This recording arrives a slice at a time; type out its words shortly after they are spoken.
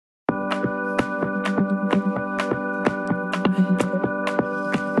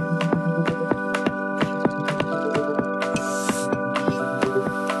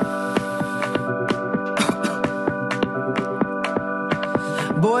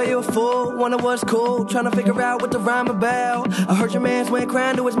boy, you a fool. Wonder what's cool. Trying to figure out what the rhyme about. I heard your man's went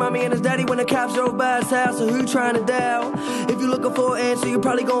crying to his mommy and his daddy when the cops drove by his house. So who you trying to dial? If you looking for an answer, you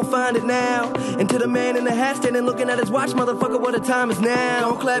probably gonna find it now. And to the man in the hat standing looking at his watch, motherfucker, what the time is now.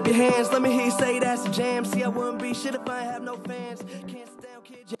 Don't clap your hands. Let me hear you say that's a jam. See, I wouldn't be shit if I have no fans. Can't sit down,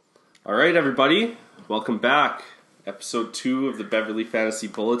 kid. All right, everybody, welcome back. Episode 2 of the Beverly Fantasy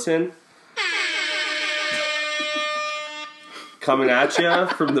Bulletin. Coming at you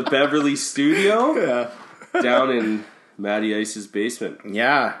from the Beverly studio, down in Matty Ice's basement.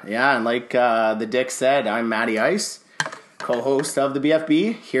 Yeah, and like the Dick said, I'm Matty Ice, co-host of the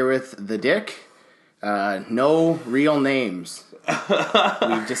BFB, here with the Dick. No real names.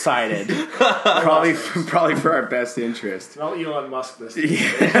 We've decided, probably for our best interest. No Elon Musk this time.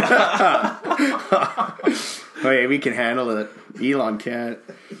 Wait, we can handle it. Elon can't.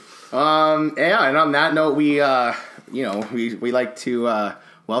 Yeah, and on that note, we like to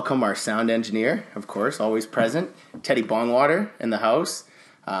welcome our sound engineer, of course, always present, Teddy Bongwater in the house.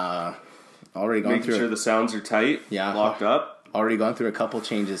 Already gone Making through sure the sounds are tight, locked up. Already gone through a couple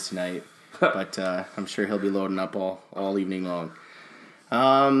changes tonight, but I'm sure he'll be loading up all evening long.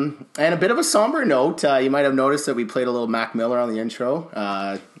 And a bit of a somber note, you might have noticed that we played a little Mac Miller on the intro.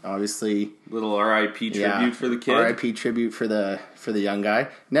 Obviously, Little R.I.P. tribute for the kid. R.I.P. tribute for the young guy.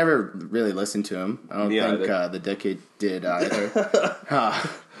 Never really listened to him. I don't think the Dick did either.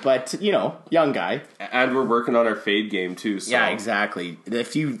 But young guy. And we're working on our fade game too. So. Yeah, exactly.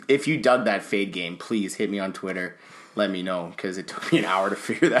 If you dug that fade game, please hit me on Twitter. Let me know, because it took me an hour to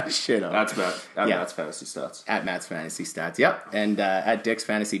figure that shit out. That's Matt. Matt's Fantasy Stats. At Matt's Fantasy Stats, yep. And at Dick's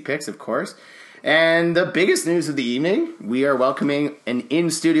Fantasy Picks, of course. And the biggest news of the evening, we are welcoming an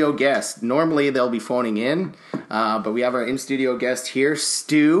in-studio guest. Normally, they'll be phoning in, but we have our in-studio guest here,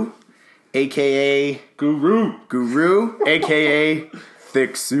 Stu, a.k.a. Guru, a.k.a.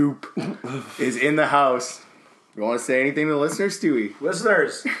 Thick Soup, is in the house. You want to say anything to the listeners, Stewie?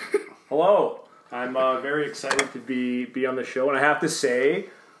 Listeners, hello. I'm very excited to be on the show, and I have to say,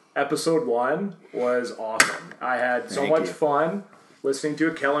 episode 1 was awesome. I had so much fun listening to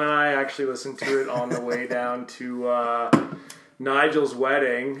it. Kellen and I actually listened to it on the way down to Nigel's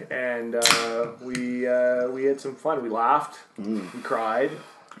wedding, and we had some fun. We laughed, we cried.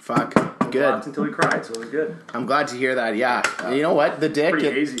 Fuck, we good. Laughed until we cried, so it was good. I'm glad to hear that. Yeah, you know what? The Dick. Pretty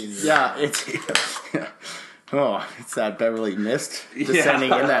hazy. In yeah, it's. Oh, it's that Beverly mist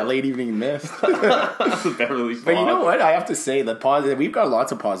descending in that late evening mist. The Beverly fog. But you know what? I have to say, we've got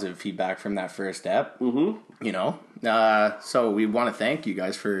lots of positive feedback from that first step. Mm-hmm. So we want to thank you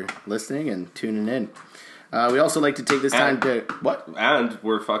guys for listening and tuning in. We also like to take this time to... What? And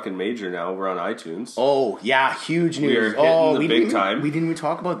we're fucking major now. We're on iTunes. Oh, yeah. Huge news. We're hitting the big time. We didn't even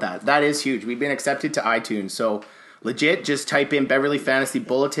talk about that. That is huge. We've been accepted to iTunes. So legit, just type in Beverly Fantasy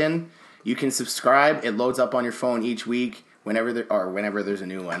Bulletin. You can subscribe. It loads up on your phone each week whenever there's a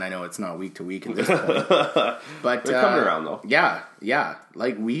new one. I know it's not week to week at this point. But they're coming around though. Yeah.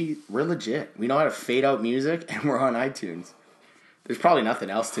 Like we're legit. We know how to fade out music and we're on iTunes. There's probably nothing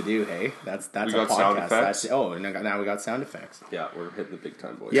else to do, hey? That's a podcast. Sound effects. Now we got sound effects. Yeah, we're hitting the big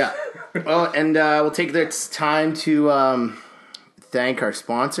time, boys. Yeah. Well, and we'll take this time to thank our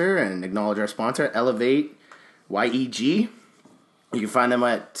sponsor and acknowledge our sponsor, Elevate YEG. You can find them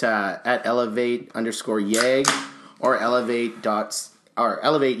at elevate_yeg or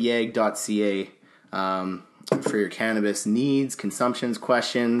elevateyeg.ca for your cannabis needs, consumptions,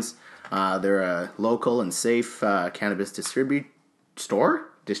 questions. They're a local and safe cannabis distributor? I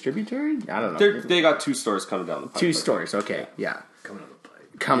don't know. They got 2 stores coming down the pipe. 2 stores, okay, yeah. Coming out the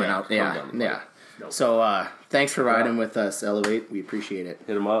pipe. Coming out, yeah. Nope. So thanks for riding with us, Elevate. We appreciate it.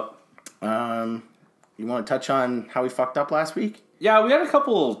 Hit them up. You want to touch on how we fucked up last week? Yeah, we had a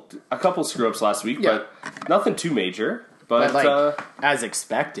couple screw ups last week, but nothing too major. But as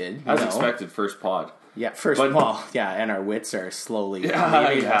expected. Expected, first pod. Yeah, and our wits are slowly leaving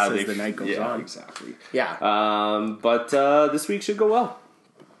us as the night goes on. Exactly. Yeah. But this week should go well.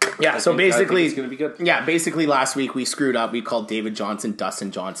 Yeah, so basically it's going to be good. Yeah, basically last week we screwed up. We called David Johnson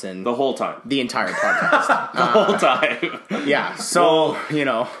Dustin Johnson the whole time. The entire podcast. The whole time. Yeah, so,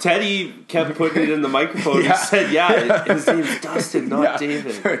 Teddy kept putting it in the microphone and said, his name's Dustin, not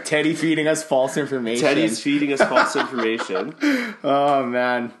David. Teddy feeding us false information. Teddy's feeding us false information. Oh,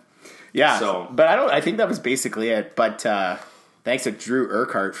 man. Yeah, but I think that was basically it. But thanks to Drew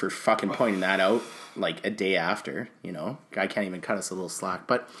Urquhart for fucking pointing that out like a day after. Guy can't even cut us a little slack.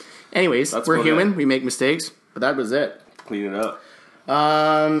 But anyways, we're human. We make mistakes. But that was it. Clean it up.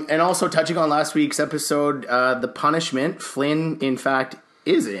 And also touching on last week's episode, the punishment. Flynn, in fact,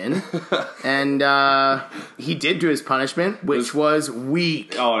 is in, and he did do his punishment, which was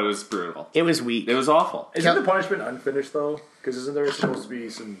weak. Oh, it was brutal. It was weak. It was awful. Isn't the punishment unfinished though? Because isn't there supposed to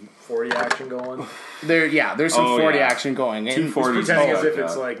be some 40 action going? There's some 40 action going. And 240. He's pretending as if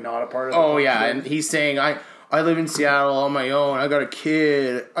it's like not a part of the punishment. And he's saying, I live in Seattle on my own. I got a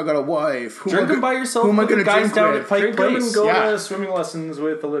kid. I got a wife. Drink them by yourself. Who am I going to drink down with? at Pike Drink them Place. and go to swimming lessons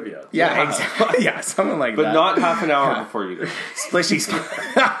with Olivia. Yeah, exactly. Yeah, something like that. But not half an hour before you go. Splishy,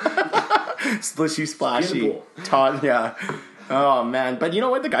 splishy, splashy. Todd, yeah. Oh man, but you know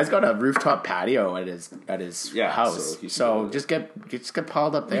what? The guy's got a rooftop patio at his house, so just get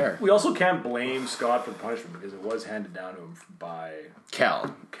piled up there. We also can't blame Scott for the punishment because it was handed down to him by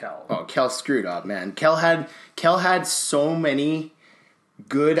Kel. Oh, Kel screwed up, man. Kel had so many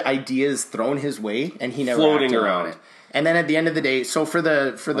good ideas thrown his way, and he never floating acted around on it. And then at the end of the day, so for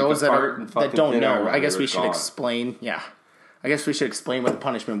those that don't know, I guess we should explain. Yeah, I guess we should explain what the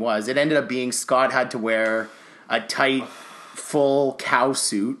punishment was. It ended up being Scott had to wear a tight, full cow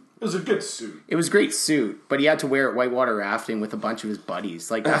suit. It was a good suit. It was a great suit, but he had to wear it whitewater rafting with a bunch of his buddies.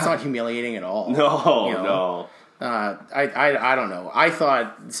 Like, that's not humiliating at all. No. I don't know. I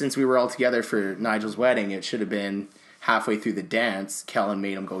thought since we were all together for Nigel's wedding, it should have been halfway through the dance, Kellen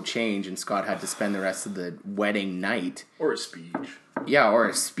made him go change, and Scott had to spend the rest of the wedding night. Or a speech. Yeah, or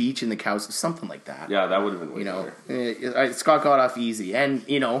a speech in the cows, something like that. Yeah, that would have been way better. Scott got off easy. And,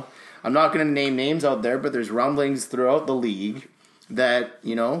 I'm not going to name names out there, but there's rumblings throughout the league that,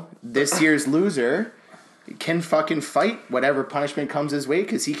 this year's loser can fucking fight whatever punishment comes his way,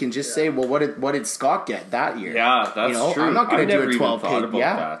 because he can just say, well, what did Scott get that year? Yeah, that's true. I'm not going to do a 12 pig.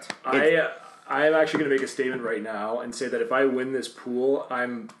 Yeah. I am actually going to make a statement right now and say that if I win this pool,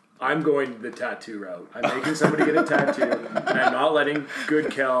 I'm going the tattoo route. I'm making somebody get a tattoo, and I'm not letting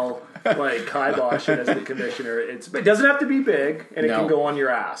good Kel kibosh it as the commissioner. It doesn't have to be big, and it can go on your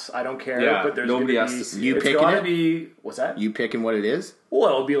ass. I don't care. Yeah, but there's nobody has to see. You it's picking gotta it? Be what's that? You picking what it is? Well,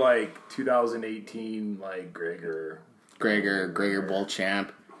 it'll be like 2018, Gregor Bull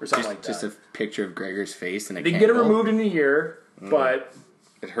champ, or something like that. Just a picture of Gregor's face, and they can get it removed in a year, but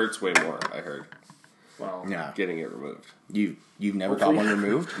it hurts way more. I heard. Well, yeah, getting it removed. You've never got one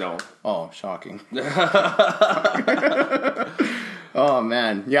removed? No. Oh, shocking. Oh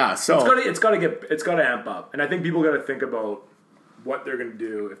man, yeah. So it's got to amp up, and I think people got to think about what they're going to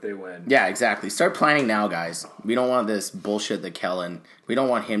do if they win. Yeah, exactly. Start planning now, guys. We don't want this bullshit that Kellen. We don't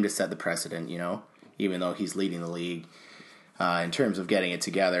want him to set the precedent. Even though he's leading the league in terms of getting it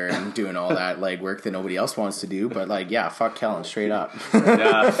together and doing all that legwork that nobody else wants to do. But fuck Kellen straight up.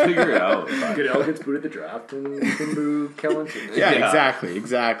 Yeah, figure it out. Goodell gets booted the draft and you can move Kellen too. Yeah,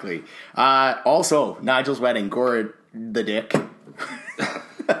 exactly. Also, Nigel's wedding, Gord the dick.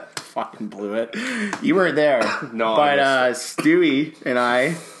 Fucking blew it. You weren't there. No, but Stewie and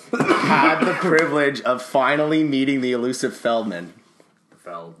I had the privilege of finally meeting the elusive Feldman.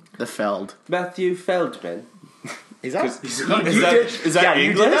 The Feld. Matthew Feldman. Is that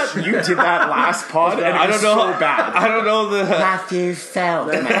English? You did that last pod, and I don't know. So bad. I don't know the Matthew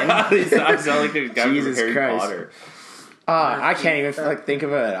Feldman. I sound like a guy from Harry Potter. I can't even think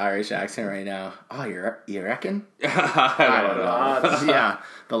of an Irish accent right now. Oh, you reckon? I don't know. Yeah,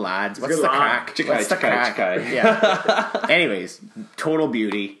 the lads. What's the crack? What's the crack? Yeah. Anyways, total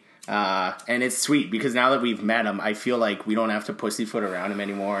beauty. And it's sweet because now that we've met him, I feel like we don't have to pussyfoot around him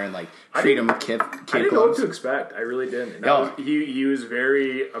anymore and treat him kid I didn't know what to expect. I really didn't. He was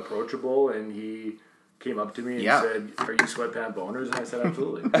very approachable, and he came up to me and said, "Are you sweatpant boners?" And I said,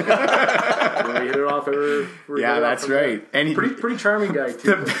 "Absolutely." And we hit it off. That's right. And pretty charming guy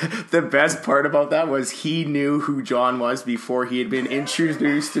too. The best part about that was he knew who John was before he had been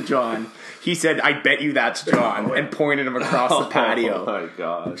introduced to John. He said, "I bet you that's John," and pointed him across the patio. Oh my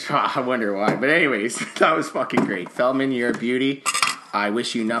gosh. I wonder why. But anyways, that was fucking great. Feldman, you're a beauty. I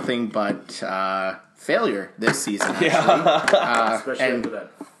wish you nothing but failure this season, actually. Especially after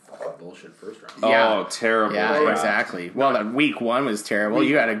that fucking bullshit first round. Yeah. Oh, terrible. Yeah, exactly. Well, that week one was terrible.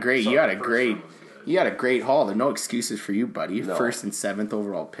 You had a great haul. There are no excuses for you, buddy. No. 1st and 7th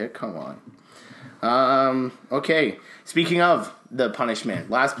overall pick. Come on. Okay. Speaking of the punishment,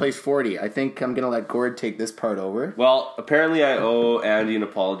 last place 40. I think I'm going to let Gord take this part over. Well, apparently I owe Andy an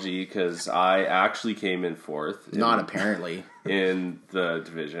apology because I actually came in 4th. Not apparently. In the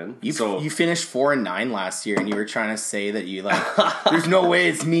division. You finished 4 and 9 last year, and you were trying to say that you there's no way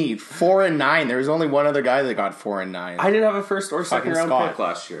it's me. 4 and 9. There was only one other guy that got 4 and 9. I didn't have a first or second round pick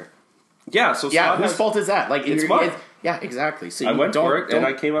last year. Yeah, so whose fault is that? It's mine. Yeah, exactly. So I went for it and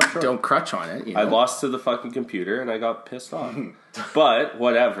I came up short. Don't crutch on it. I lost to the fucking computer and I got pissed off. But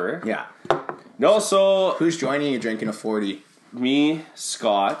whatever. Yeah. No, so who's joining you drinking a 40? Me,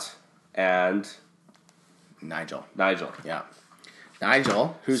 Scott, and Nigel. Yeah.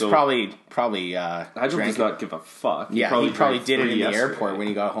 Nigel, who's probably Nigel does not give a fuck. He probably did it in the airport when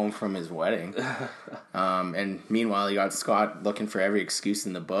he got home from his wedding. And meanwhile, you got Scott looking for every excuse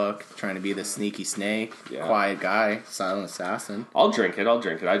in the book, trying to be the sneaky snake, quiet guy, silent assassin. I'll drink it.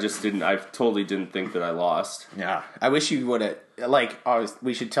 I totally didn't think that I lost. Yeah, I wish you would have.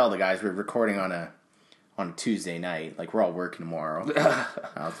 We should tell the guys we're recording on a Tuesday night. Like, we're all working tomorrow. That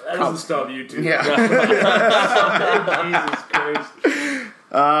doesn't stop you two. Yeah. Jesus Christ.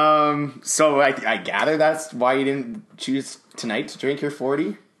 So I gather that's why you didn't choose tonight to drink your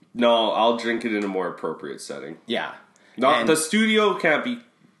 40? No, I'll drink it in a more appropriate setting. Yeah. The studio can't be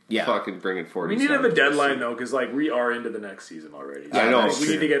fucking bringing 40. We need to have a deadline, though, because we are into the next season already. I know. We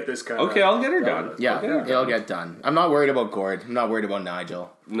need to get this kind of... Okay, I'll get her done. Yeah, it'll get done. I'm not worried about Gord. I'm not worried about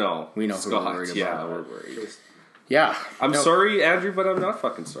Nigel. No. We know who we're worried about. Yeah, we're worried. Yeah. I'm sorry, Andrew, but I'm not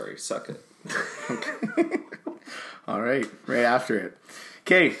fucking sorry. Suck it. All right. Right after it.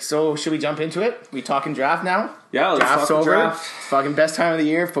 Okay, so should we jump into it? We talking draft now? Yeah, let's Draft's talk over. draft. It's fucking best time of the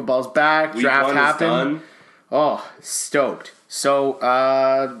year. Football's back. Week Draft 1 happened. is done. Oh, stoked. So,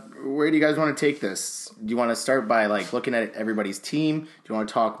 where do you guys want to take this? Do you want to start by looking at everybody's team? Do you want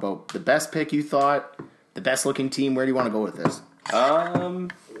to talk about the best pick you thought? The best looking team? Where do you want to go with this?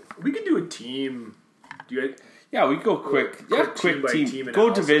 We could do a team. Yeah, we go quick. Quick team. Go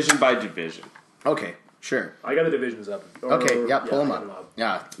analysis. division by division. Okay, sure. I got the divisions up. Okay, yeah, pull them up.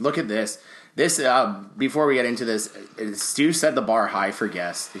 Yeah, look at this. This, before we get into this, Stu set the bar high for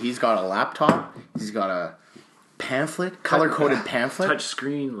guests. He's got a laptop. He's got a pamphlet, color-coded pamphlet.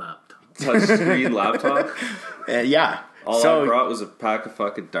 Touchscreen laptop. Touchscreen laptop. Yeah. All I brought was a pack of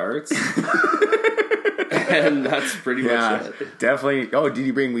fucking darts. And that's pretty much it. Definitely. Oh, did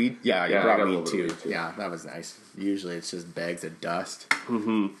you bring weed? Yeah, you brought I got weed too. weed too. Yeah, that was nice. Usually it's just bags of dust.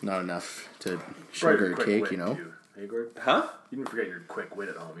 Mm-hmm. Not enough to sugar a cake, wit, you know? Too. Hey, Gord? Huh? You didn't forget your quick wit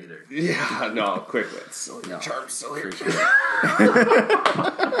at home either. Yeah, no, quick wits. No. Charms still here.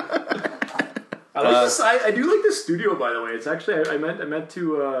 I like this. I do like this studio, by the way. It's actually I meant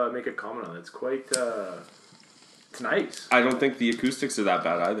to make a comment on it. It's quite it's nice. I don't think the acoustics are that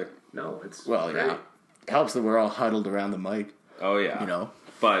bad either. No, it's Well, great. yeah. Helps that we're all huddled around the mic, Oh yeah. you know?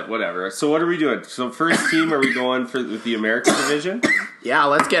 But whatever. So what are we doing? So first team, are we going with the American division? Yeah,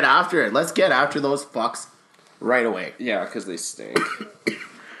 let's get after it. Let's get after those fucks right away. Yeah, because they stink.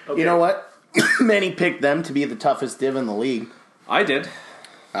 Okay. You know what? Many picked them to be the toughest div in the league. I did.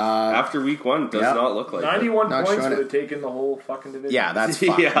 After week 1, does not look like 91 Not points showing would it. have taken the whole fucking division. Yeah, that's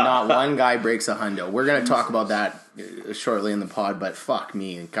fucked. Yeah. Not one guy breaks a hundo. We're going to talk about that shortly in the pod, but fuck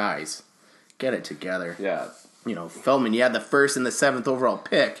me, guys. Get it together. Yeah. You know, Feldman, you had the 1st and the 7th overall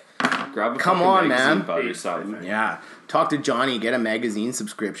pick. Grab a Come fucking on, magazine, man. bud, or something. Yeah. Talk to Johnny, get a magazine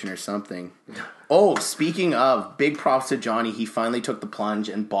subscription or something. Oh, speaking of, big props to Johnny. He finally took the plunge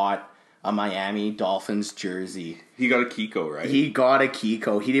and bought a Miami Dolphins jersey. He got a Kiko, right? He got a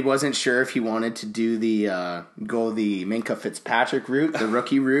Kiko. He wasn't sure if he wanted to do the go the Minka Fitzpatrick route, the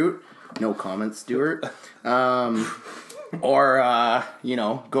rookie route. No comment, Stuart. Or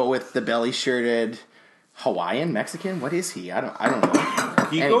go with the belly shirted Hawaiian, Mexican. What is he? I don't know.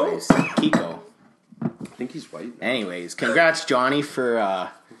 Kiko? Anyways, Kiko. I think he's white. Anyways, congrats, Johnny, for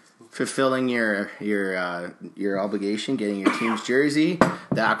fulfilling your obligation, getting your team's jersey.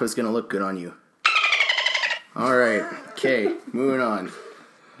 The Aqua's gonna look good on you. All right. Okay, moving on.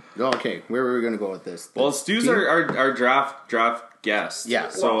 Okay, where were we gonna go with this? Well, Stu's our draft guest. Yeah.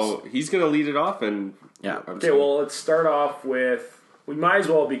 So he's going to lead it off, and Okay, well, let's start off with. We might as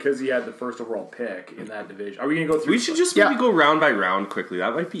well, because he had the 1st overall pick in that division. Are we going to go through? we should just maybe go round by round quickly.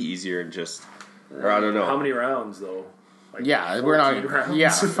 That might be easier and just. Or I don't know. How many rounds though? Like Yeah, we're not. 14 rounds? Yeah,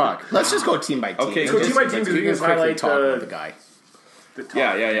 fuck. Let's just go team by team. Okay, Let's go team by team, because we can quickly highlight talk the- about the guy. The top.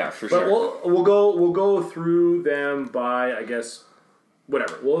 Yeah, for But sure. we'll go through them by, I guess,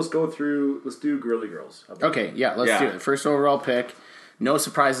 whatever. Let's do girly girls. How about Okay, yeah, let's do it. 1st overall pick. No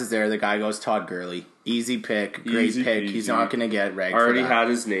surprises there. The guy goes Todd Gurley. Easy pick, great Easy pick. peasy. He's not going to get ragged. Already for that. had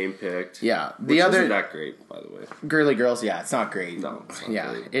his name picked. Yeah, Which the other isn't that great, by the way. girly girls. Yeah, it's not great. No, it's not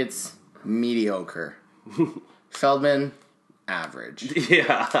yeah, great. it's mediocre. Feldman, average.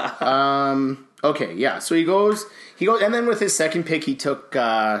 Yeah. Okay, yeah. So he goes, and then with his second pick, he took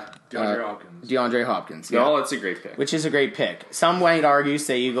DeAndre Hopkins. DeAndre Hopkins. Yeah. No, that's a great pick. Which is a great pick. Some might argue,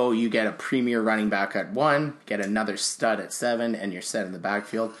 say you get a premier running back at 1, get another stud at 7, and you're set in the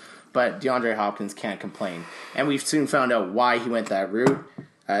backfield. But DeAndre Hopkins can't complain. And we've soon found out why he went that route,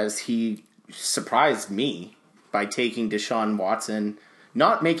 as he surprised me by taking Deshaun Watson,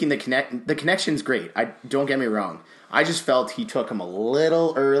 not making the connection's great. Don't get me wrong. I just felt he took him a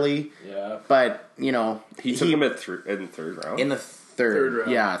little early. Yeah. But, you know, he took him in the third round. In the third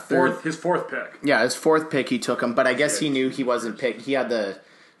round. Yeah, his fourth pick. Yeah, his fourth pick he took him, but I guess he knew he wasn't picked. He had the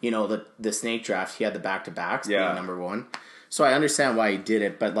snake draft. He had the back-to-backs being number one. So I understand why he did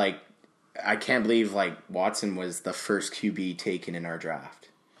it, but like I can't believe like Watson was the first QB taken in our draft.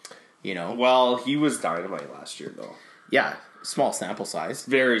 You know? Well, he was dynamite last year though. Yeah, small sample size.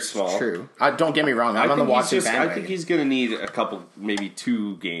 Very small. True. Don't get me wrong. I'm on the Watson bandwagon. I think he's going to need a couple, maybe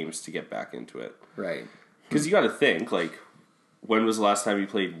 2 games to get back into it. Right. Because you got to think, like, when was the last time you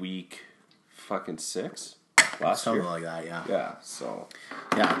played week fucking 6? Something like that, yeah. Yeah, so.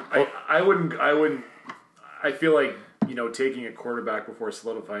 Yeah. I wouldn't. I feel like, you know, taking a quarterback before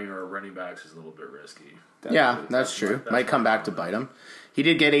solidifying our running backs is a little bit risky. Yeah, that's true. Might come back to bite him. He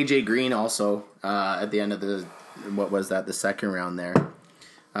did get AJ Green also at the end of the second round there.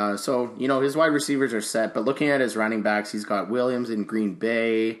 So, you know, his wide receivers are set, but looking at his running backs, he's got Williams in Green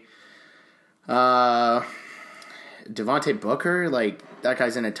Bay. Devontae Booker, like, that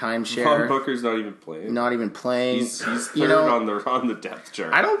guy's in a timeshare. Devon Booker's not even playing. He's third on the depth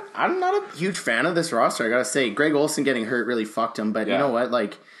chart. I'm not a huge fan of this roster, I gotta say. Greg Olsen getting hurt really fucked him, but you know what?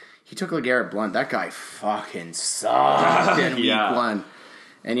 Like, he took LeGarrette Blount. That guy fucking sucked in week 1.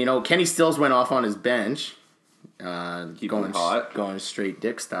 And, you know, Kenny Stills went off on his bench. Going straight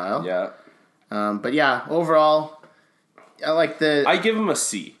Dick style. Yeah. But yeah, overall, I give him a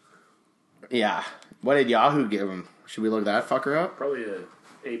C. Yeah. What did Yahoo give him? Should we look that fucker up? Probably a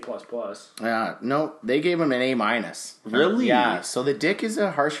A++. Yeah. No, they gave him an A-. Really? Yeah. So the Dick is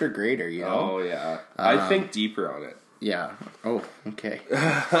a harsher grader, you know? Oh, yeah. I think deeper on it. Yeah. Oh, okay.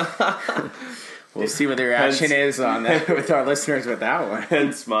 We'll see what the reaction is on that with our listeners with that one.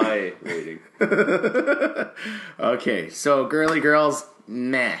 Hence my rating. Okay, so girly girls,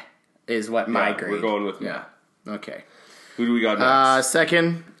 meh, is what my grade. We're going with meh. Yeah. Okay. Who do we got next?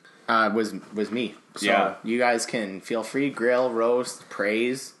 Second was me. So you guys can feel free, grill, roast,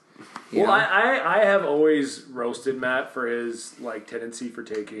 praise. Well, I have always roasted Matt for his like tendency for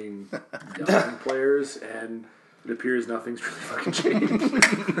taking young players, and it appears nothing's really fucking changed.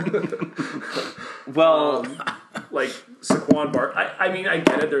 Well, like Saquon Barkley. I mean, I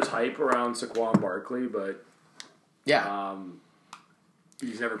get it. There's hype around Saquon Barkley, but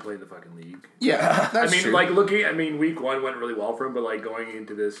he's never played in the fucking league. Yeah, that's true. Like week 1 went really well for him, but like going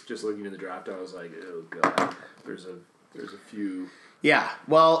into this, just looking at the draft, I was like, oh god, there's a few. Yeah,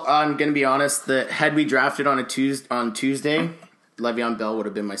 well, I'm gonna be honest. Had we drafted on Tuesday, Le'Veon Bell would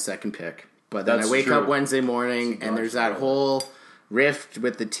have been my second pick. But then I wake up Wednesday morning and there's that whole rift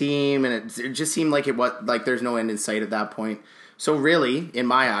with the team, and it just seemed like there's no end in sight at that point. So really, in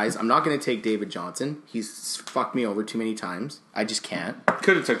my eyes, I'm not going to take David Johnson. He's fucked me over too many times. I just can't.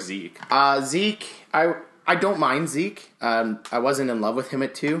 Could have took Zeke. Zeke, I don't mind Zeke. I wasn't in love with him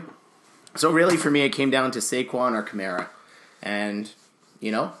at 2. So really, for me, it came down to Saquon or Kamara, and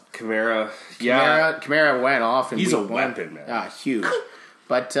you know, Kamara went off. And he's a weapon, man. Huge.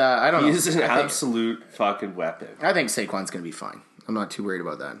 But I don't know. He's an absolute fucking weapon. I think Saquon's going to be fine. I'm not too worried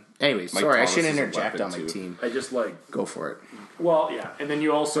about that. Anyway, sorry, I shouldn't interject on my team. I just go for it. Well, yeah, and then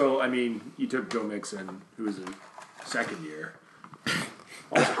you also, you took Joe Mixon, who was in second year,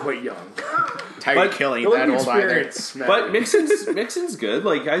 also quite young. Tyreek Hill ain't that old either. But Mixon's good.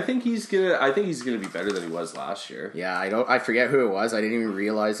 Like I think he's gonna be better than he was last year. Yeah, I forget who it was. I didn't even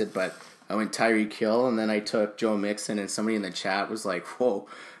realize it, but I went Tyreek Hill, and then I took Joe Mixon, and somebody in the chat was like, whoa,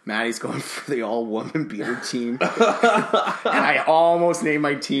 Maddie's going for the all-woman beater team. And I almost named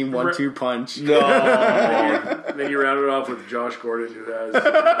my team 1-2 punch. No. Then you rounded off with Josh Gordon, who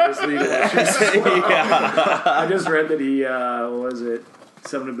has legal issues. I just read that he, what was it?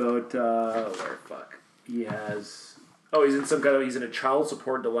 Something about, he has... Oh, he's in a child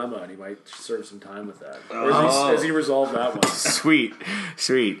support dilemma, and he might serve some time with that. Or has he resolved that one? Sweet.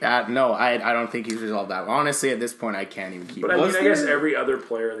 No, I don't think he's resolved that. Honestly, at this point, I can't even keep. But I guess every other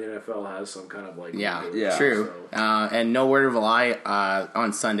player in the NFL has some kind of like. Yeah, true. So. And no word of a lie.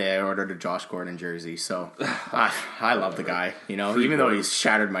 On Sunday, I ordered a Josh Gordon jersey, so I love the guy. You know, even though he's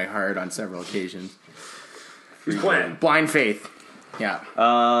shattered my heart on several occasions. He's playing blind faith. Yeah.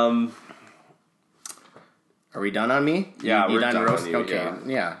 Are we done on me? Yeah, we're done on you. Okay,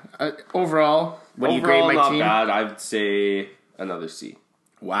 yeah. Overall, what do you grade my team? Not bad. I'd say another C.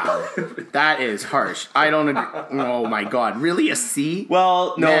 Wow, that is harsh. I don't agree. Oh my god, really a C?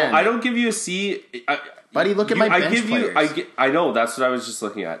 Well, no, man. I don't give you a C. Buddy, look at my bench players. I know, that's what I was just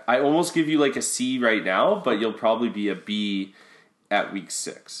looking at. I almost give you like a C right now, but you'll probably be a B at week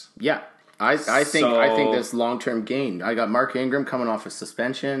 6. Yeah. I think this long-term gain. I got Mark Ingram coming off a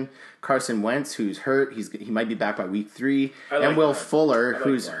suspension, Carson Wentz who's hurt. He might be back by week 3, and Will Fuller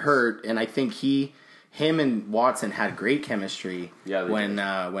who's hurt. And I think him and Watson had great chemistry when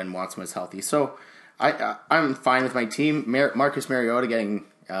Watson was healthy. So I'm fine with my team. Marcus Mariota getting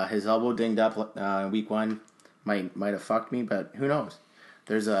his elbow dinged up week 1 might have fucked me, but who knows?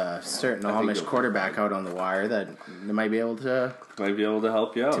 There's a certain Amish quarterback out on the wire that might be able to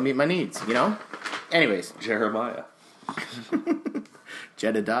help you out to meet my needs. Anyways, Jeremiah,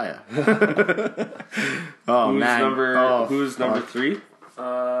 Jedediah. Who's number 3?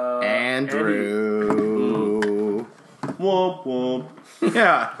 Andrew. Womp womp.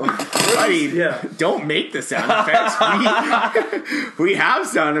 Yeah. Don't make the sound effects. We have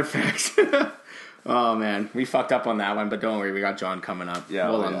sound effects. Oh, man. We fucked up on that one, but don't worry. We got John coming up. Yeah,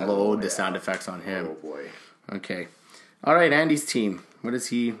 we'll unload the sound effects on him. Oh, boy. Okay. All right, Andy's team. What's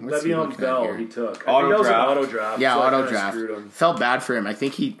he Le'Veon Bell, he took. Auto draft. Yeah, so auto draft. Felt bad for him. I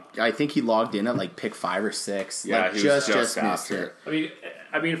think he logged in at like pick 5 or 6. Yeah, like he was just missed it.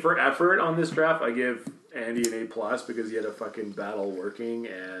 I mean, for effort on this draft, I give Andy an A+ because he had a fucking battle working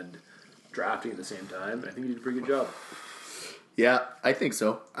and drafting at the same time. I think he did a pretty good job. Yeah, I think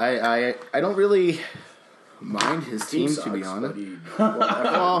so. I don't really mind his team sucks, to be honest.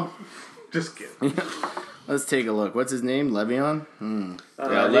 Well, just kidding. Let's take a look. What's his name? Le'Veon?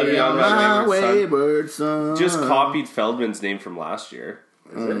 Le'Veon, my wayward son. Just copied Feldman's name from last year.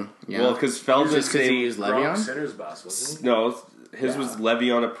 Yeah. Well, because Feldman's name... he used Le'Veon? Sinner's bus, wasn't he? No, his was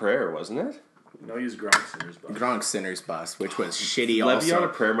Le'Veon a prayer, wasn't it? No, he used Gronk Sinner's bus. Gronk Sinner's bus, which was shitty Le'Veon also. a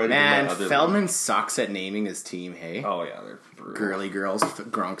prayer might have been my other Feldman sucks at naming his team, hey? Oh, yeah, they're brutal. Girly Girls,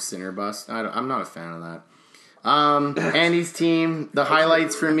 Gronk Sinner bus. I'm not a fan of that. Andy's team, the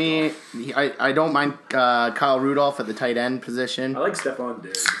highlights for me, I don't mind Kyle Rudolph at the tight end position. I like Stephon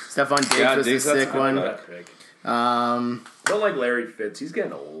Diggs. Stephon Diggs was Diggs, a sick one. That pick. Don't like Larry Fitz. He's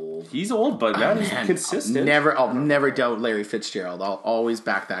getting old. He's old, but he's consistent. I'll never doubt Larry Fitzgerald. I'll always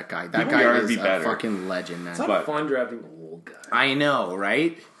back that guy. That guy is a fucking legend, man. It's not fun drafting old guys. I know,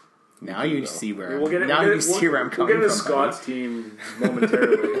 right? Now you see where I'm coming from. We'll get into Scott's team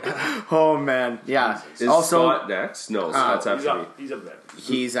momentarily. Oh, man. Yeah. Is also, Scott next? No, Scott's after me. He's up there.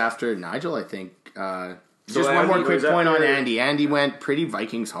 He's after Nigel, I think. Just So one more Andy quick goes point on after- Andy. Andy went pretty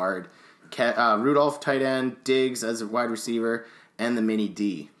Vikings hard. Rudolph tight end, Diggs as a wide receiver, and the mini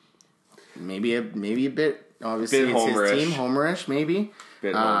D. Maybe a bit. Obviously, it's homerish. his team, homerish, maybe.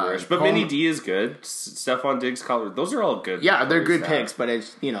 Bit homerish. But Mini D is good. Stephon Diggs, Collar, those are all good. Yeah, they're good picks, but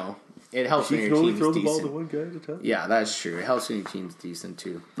it's it helps when your team's decent. one guy at a time. Yeah, that's true. It helps when your team's decent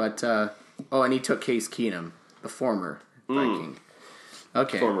too. But and he took Case Keenum, the former Viking.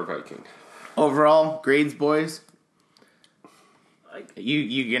 Okay. Former Viking. Overall grades, boys.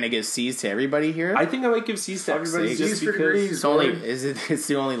 You gonna give C's to everybody here? I think I might give C's to everybody sake. just C's for because. degrees. It's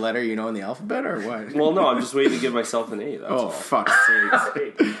the only letter you know in the alphabet or what? Well, no, I'm just waiting to give myself an A. That's all. Fuck's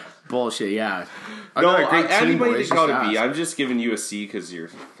sake. Bullshit, yeah. No, team, anybody boys, that got a just B. ask. I'm just giving you a C because you're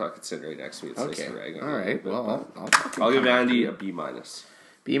fucking sitting right next to me. It's nice Okay. to rag on All you a right. little bit, Well, but I'll give Andy a B-.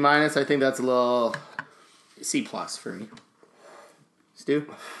 B-. I think that's a little C+ for me. Stu?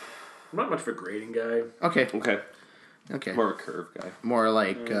 I'm not much of a grading guy. Okay. Okay. More of a curve guy. More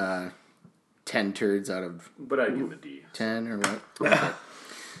like 10 turds out of But I'd give him a D. 10 or what?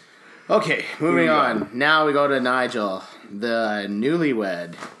 Okay, moving on. Now we go to Nigel, the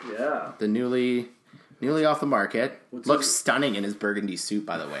newlywed. Yeah. The newly off the market. What's Looks his- stunning in his burgundy suit,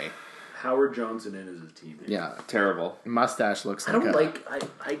 by the way. Howard Johnson in as his teammate. Yeah, Terrible. mustache looks I like don't a like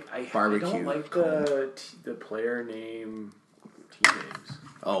I barbecue don't like the player name team names.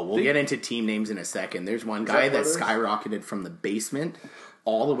 Oh, we'll get into team names in a second. There's one guy that skyrocketed from the basement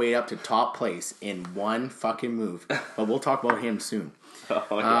all the way up to top place in one fucking move. But we'll talk about him soon.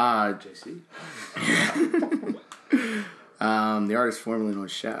 Oh, yeah. JC. The artist formerly known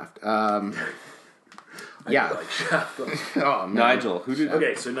as Shaft. Yeah. Like Shaft. Oh, man. Nigel. Who did?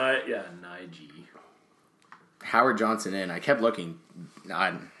 Okay, so Nige. Howard Johnson in. I kept looking.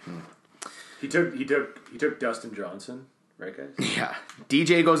 He took Dustin Johnson, right, guys? Yeah.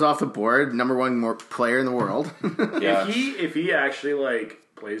 DJ goes off the board. Number one player in the world. Yeah. If he actually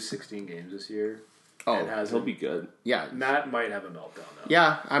plays 16 games this year, and He'll be good. Yeah. Matt might have a meltdown now.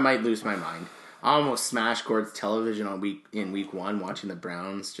 Yeah, I might lose my mind. I almost smashed Gord's television in week 1 watching the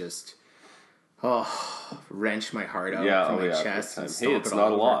Browns just wrench my heart out from my chest. And Hey, it's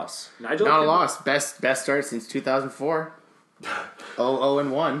not a loss. Nigel Not a loss. Best start since 2004.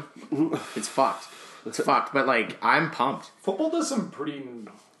 0-1. It's fucked. It's fucked. But I'm pumped. Football does some pretty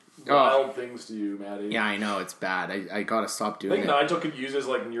wild things to you, Maddie. Yeah, I know it's bad. I gotta stop I doing think it. Nigel could use his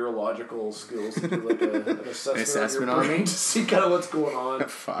like neurological skills to do like an assessment on me to see kind of what's going on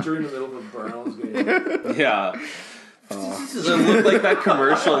Fuck. during the middle of a Browns game. Yeah. It looked like that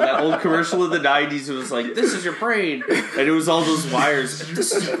commercial, that old commercial of the 90s. It was like, this is your brain. And it was all those wires.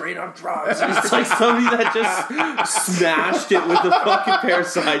 This is your brain on drugs. And it's like somebody that just smashed it with a fucking pair of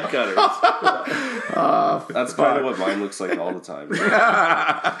side cutters. That's kind of what mine looks like all the time.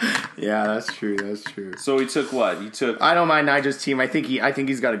 Yeah, that's true. That's true. So he took what? He took... I don't mind Nigel's team. I think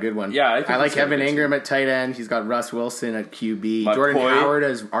he's got a good one. Yeah, I like Evan Ingram at tight end. He's got Russ Wilson at QB. My Jordan boy, Howard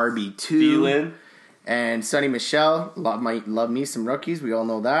as RB2. Thielen. And Sonny Michel, love me some rookies. We all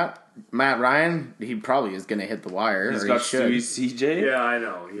know that. Matt Ryan, he probably is going to hit the wire. He's or got he should. CJ. Yeah, I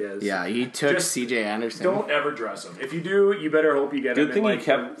know. He has. Yeah, he took Just CJ Anderson. Don't ever dress him. If you do, you better hope you get him. Good thing in he like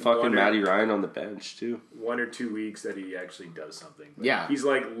kept fucking Matty Ryan on the bench, too. 1 or 2 weeks that he actually does something. But Yeah. he's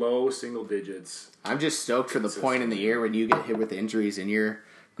like low single digits. I'm just stoked for the point in the year when you get hit with injuries and you're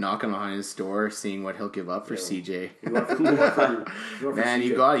knocking on his door, seeing what he'll give up for CJ. Man,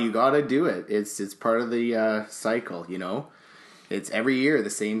 you gotta do it. It's part of the cycle, you know. It's every year the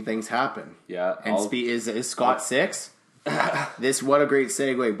same things happen. Yeah. And is Scott 6? What a great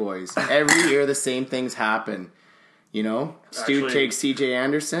segue, boys. Every year the same things happen. You know, Stu takes CJ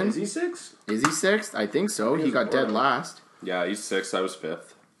Anderson. Is he 6? Is he 6th? I think so. He got dead last. Yeah, he's 6th. I was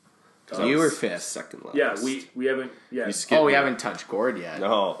 5th. You were 5th. Second last. Yeah, we haven't. Yeah, We haven't touched Gord yet.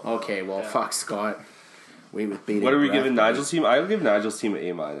 No. Okay, well, fuck Scott. Wait with bated What are we breath, giving buddy. Nigel's team? I'll give Nigel's team an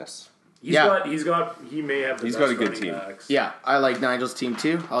A-. He may have. He's got a good team. Backs. Yeah, I like Nigel's team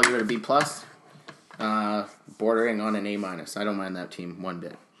too. I'll give it a B+. Bordering on an A-. I don't mind that team one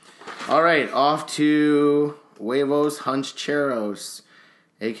bit. All right, off to Huevos Huncheros,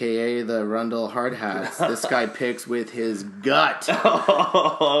 a.k.a. the Rundle Hard Hats. This guy picks with his gut.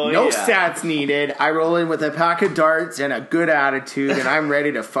 No stats needed. I roll in with a pack of darts and a good attitude, and I'm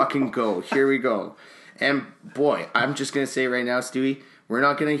ready to fucking go. Here we go. And boy, I'm just going to say right now, Stewie, we're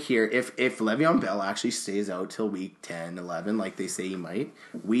not going to hear, if Le'Veon Bell actually stays out till week 10, 11, like they say he might,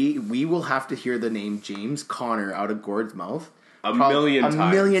 we will have to hear the name James Conner out of Gord's mouth. A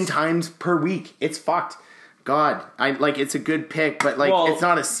million times per week. It's fucked. God, it's a good pick, but it's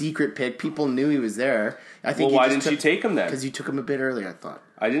not a secret pick. People knew he was there. I think. Well, why didn't you take him then? Because you took him a bit early. I thought.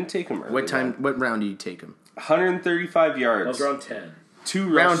 I didn't take him early. What round did you take him? 135 yards. That was round 10.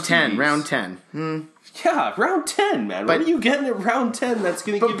 2 round 10. TDs. Round 10. Yeah, round 10, man. But, what are you getting at round 10? That's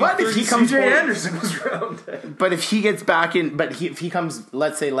going to give you 30 if he comes CJ Anderson was round 10. But if he gets back in, if he comes,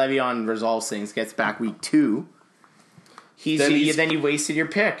 let's say Le'Veon resolves things, gets back week 2. Then you wasted your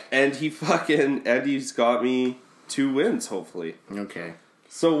pick. And he's got me 2 wins, hopefully. Okay.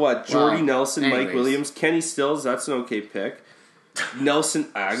 So what? Jordy Nelson, anyways. Mike Williams, Kenny Stills, that's an okay pick. Nelson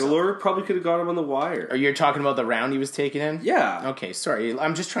Aguilar, probably could have got him on the wire. Are you talking about the round he was taken in? Yeah. Okay, sorry.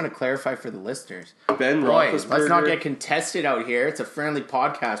 I'm just trying to clarify for the listeners. Ben Boys, Roethlisberger. let's not get contested out here. It's a friendly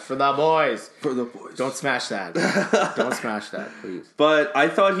podcast for the boys. For the boys. Don't smash that. Don't smash that, please. But I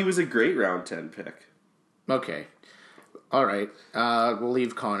thought he was a great round 10 pick. Okay. All right. We'll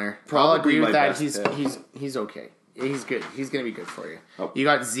leave Connor. Probably I'll agree with my that. best He's okay. He's good. He's going to be good for you. Oh. You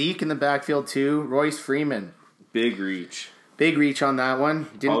got Zeke in the backfield too. Royce Freeman. Big reach. Big reach on that one.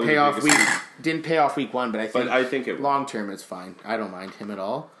 Didn't pay off week 1, but I think it long term it's fine. I don't mind him at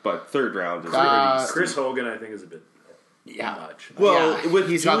all. But third round is Chris Hogan, I think, is a bit much. Well, Yeah, with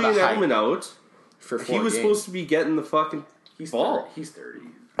he's got Julian the hype. Edelman out, For 4 he was games. supposed to be getting the fucking ball. He's 30.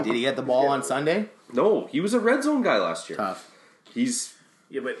 Did he get the ball on Sunday? No, he was a red zone guy last year. Tough. He's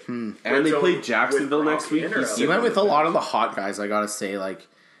Yeah, but and they played Jacksonville next week. He went with a lot of the hot guys, I gotta say, like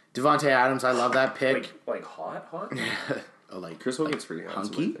Devontae Adams. I love that pick. like hot. Chris Hogan's pretty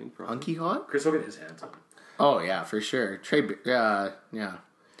handsome. Hunky, I think, probably. hunky hot. Chris Hogan is handsome. Oh yeah, for sure. Trey, yeah.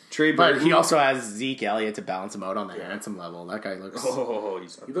 Trey But Burton. he also has Zeke Elliott to balance him out on the handsome level. That guy looks.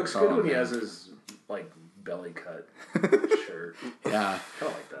 He looks good when he has his belly cut shirt. Yeah. I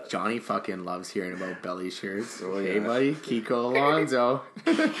like that. Johnny fucking loves hearing about belly shirts. Oh, Okay, yeah. buddy. Kiko Alonso.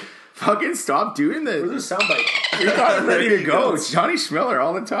 Fucking stop doing this. Where's the soundbite? We got it ready to go. It's Johnny Schmiller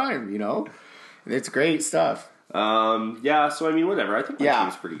all the time, you know? It's great stuff. Yeah, so I mean, whatever. I think my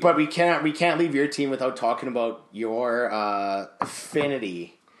team's pretty good. But we can't leave your team without talking about your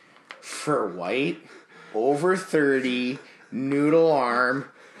affinity for white, over 30, noodle arm,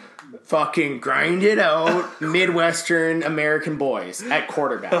 fucking grind it out, Midwestern American boys at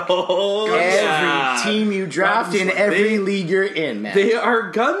quarterback. Every team you draft in every league you're in, man. They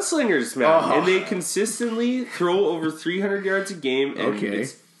are gunslingers, man. And they consistently throw over 300 yards a game. And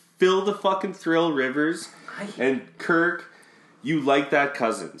it's Phil the fucking Thrill Rivers and Kirk you like that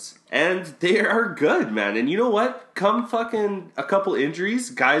Cousins. And they are good, man. And you know what? Come fucking a couple injuries,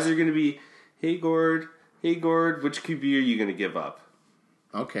 guys are going to be, hey, Gord, which QB are you going to give up?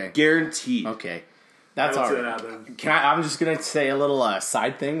 Okay. Guaranteed. Okay. That's I all don't see right. that happen. I'm just going to say a little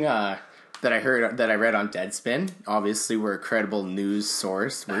side thing that I read on Deadspin. Obviously, we're a credible news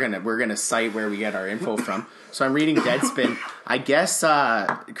source. We're gonna cite where we get our info from. So I'm reading Deadspin. I guess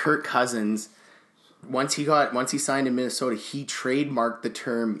Kirk Cousins, once he signed in Minnesota, he trademarked the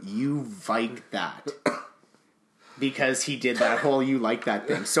term "you like that" because he did that whole "you like that"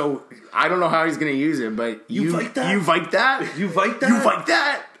 thing. So I don't know how he's gonna use it, but you like that, you like that, You like that? you like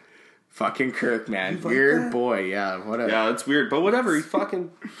that. Fucking Kirk, man, like weird that? boy. Yeah, whatever. Yeah, that's weird. But whatever, he's Slings.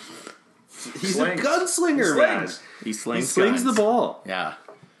 a gunslinger, man. He slings He slings guns. the ball. Yeah.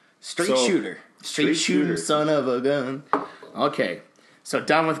 Straight So, shooter. Straight shooter, shooter. son of a gun. Okay. So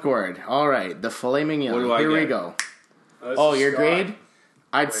done with Gord. All right. The filet mignon. What do I Here we get? go. This Oh, is your Scott. grade?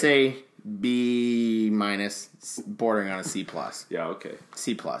 I'd say B minus, bordering on a C plus. Yeah, okay.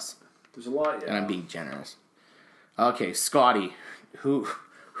 C plus. There's a lot, yeah. And I'm being generous. Okay, Scotty. Who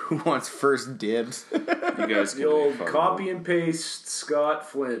wants first dibs? You guys The can old make fun of copy him. and paste Scott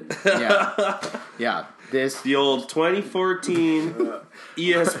Flynn. Yeah. Yeah. This. The old 2014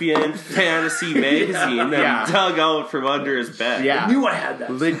 ESPN Fantasy Magazine that Yeah. he dug out from under his bed. Yeah. I knew I had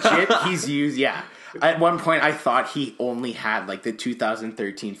that. Legit, he's used, yeah. At one point, I thought he only had, like, the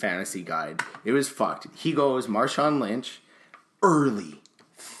 2013 fantasy guide. It was fucked. He goes Marshawn Lynch, early.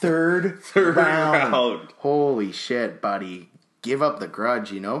 Third round. Holy shit, buddy. Give up the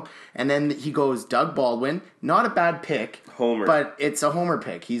grudge, you know? And then he goes Doug Baldwin. Not a bad pick. Homer. But it's a homer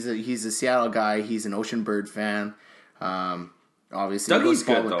pick. He's a Seattle guy. He's an Ocean Bird fan. Obviously. he Dougie's goes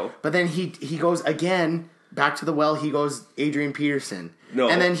good, Baldwin. though. But then he goes again, back to the well. He goes Adrian Peterson. No.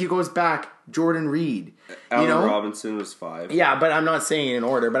 And then he goes back, Jordan Reed. Allen you know? Robinson was 5. Yeah, but I'm not saying in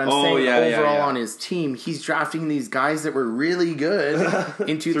order. But I'm Oh, saying yeah, yeah, overall yeah. on his team, he's drafting these guys that were really good in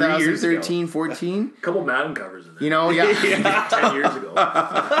years ago. 2013, 14. A couple Madden covers in there. You know, yeah. 10 years ago.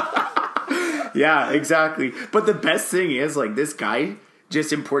 Yeah, exactly. But the best thing is, like, this guy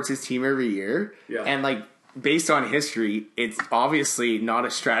just imports his team every year. Yeah. And, like, based on history, it's obviously not a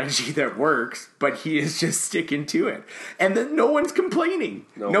strategy that works, but he is just sticking to it. And then no one's complaining.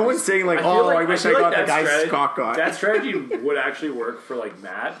 No one's saying, like, feel I wish I feel got like the guy that Scott got. That strategy would actually work for like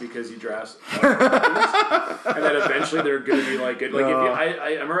Matt because he drafts and then eventually they're going to be like good. Like if you,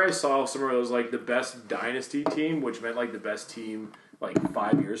 I remember I saw somewhere that was like the best dynasty team, which meant like the best team like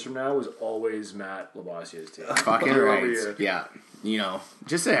 5 years from now was always Matt Labossier's team. Fucking Year right. over year. Yeah. You know,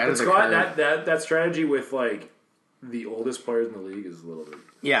 just ahead of the Scott, curve. that strategy with like the oldest players in the league is a little bit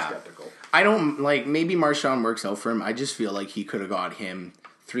skeptical. I don't, like, maybe Marshawn works out for him. I just feel like he could have got him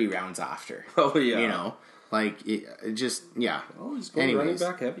 3 rounds after. Oh, yeah. You know? Like, it just, yeah. Oh, he's going running Anyways.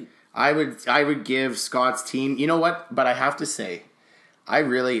 back heavy. I would give Scott's team, you know what? But I have to say, I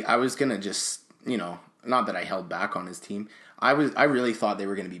was going to just, you know, not that I held back on his team. I really thought they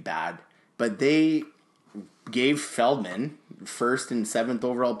were going to be bad. But they gave Feldman, 1st and 7th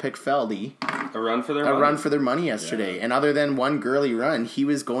overall pick Feldy, A run for their a money. run for their money yesterday. And other than one girly run, he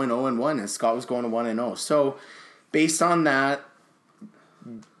was going 0-1 and Scott was going 1-0. So based on that,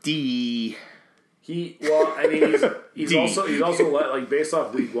 D. He's also like based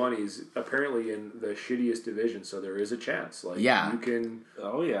off League One, he's apparently in the shittiest division, so there is a chance. Like Yeah. you can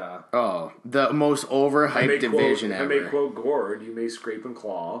Oh, yeah. Oh, the most overhyped division I may ever. quote Gord, you may scrape and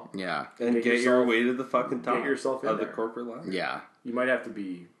claw. Yeah. And Get get your yourself- way to the fucking top yourself in of the there. corporate ladder. Yeah. You might have to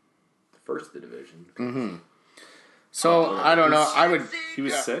be the first of the division. So I don't know. I would. He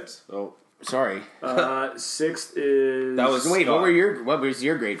was 6? Oh. Sorry. Sixth is That was Wait, Scott. what was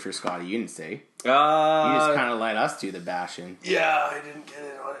your grade for Scotty? You didn't say. You just kind of let us do the bashing. Yeah, I didn't get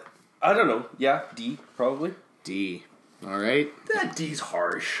in on it. I don't know. Yeah, D, probably. D. All right. that D's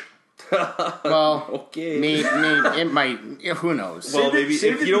harsh. Well, Okay. me, it might. Who knows? Well, Save the- maybe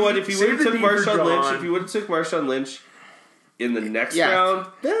save if the you know D- what, if you save would have the took D for Marshawn Lynch, John. if you would have took Marshawn Lynch in the next Yeah. round,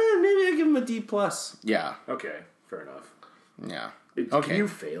 then maybe I give him a D plus. Yeah. Okay, fair enough. Yeah. Can Okay. you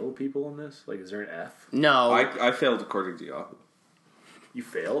fail people on this? Like, is there an F? No. I failed according to Yahoo. You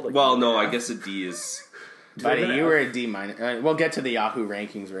failed? Like, Well, you no, have I an guess a D is. buddy, an you F? were a D minus. We'll get to the Yahoo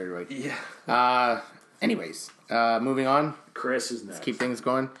rankings right away. Yeah. Anyways, moving on. F. Chris is next. Keep things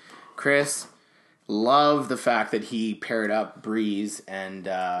going. Chris, love the fact that he paired up Breeze and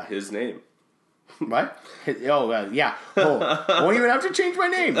His name. what? Yeah. Oh, won't even have to change my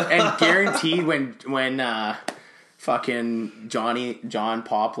name. And guaranteed when fucking John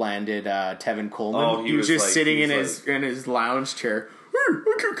Pop landed Tevin Coleman, Oh, he he was was just like- sitting he's in his lounge chair.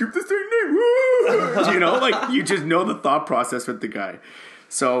 I you keep the same name. You know, like, you just know the thought process with the guy.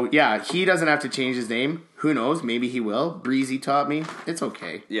 So, yeah, he doesn't have to change his name. Who knows? Maybe he will. Breezy taught me. It's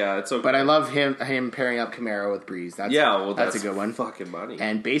okay. Yeah, it's okay. But I love him pairing up Kamara with Breeze. That's a good one. Fucking money.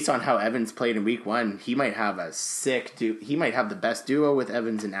 And based on how Evans played in week 1, he might have a sick he might have the best duo with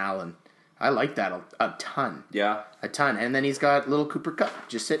Evans and Allen. I like that a ton. Yeah. A ton. And then he's got little Cooper Kupp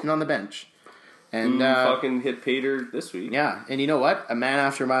just sitting on the bench. And fucking hit Pater this week. Yeah. And you know what? A man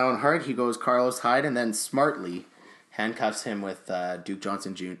after my own heart. He goes Carlos Hyde and then smartly handcuffs him with Duke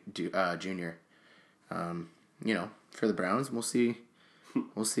Johnson Jr. You know, for the Browns. We'll see.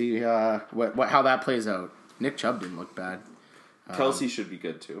 We'll see how that plays out. Nick Chubb didn't look bad. Kelsey should be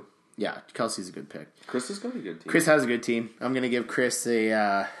good too. Yeah, Kelsey's a good pick. Chris has got a good team. Chris has a good team. I'm going to give Chris an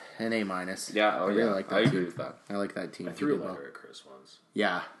A-. Yeah, I really like that I team. agree with that. I like that team. I threw a letter at Chris once.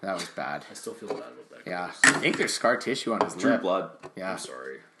 Yeah, that was bad. I still feel bad about that. Yeah, I think there's scar tissue on his Drew lip. blood. Yeah, I'm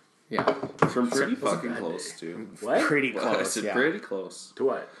sorry. yeah, From pretty It was a fucking bad close day. too. What? pretty Well, I close. said Yeah. pretty close. To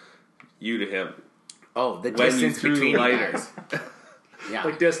what? You to him. Oh, the When you distance threw between the you lighter. guys. Yeah,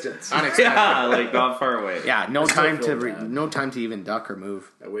 Like distance. unexpected. Yeah, like not far away. Yeah, no still time feel to bad. no time to even duck or move.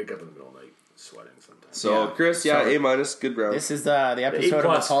 I wake up in the middle of the night sweating sometimes. So Yeah. Chris, So- A-, good round. This is the episode of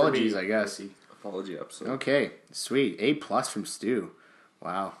A+ for apologies, me, I guess. Chrissy. Apology episode. Okay, sweet. A+ from Stu.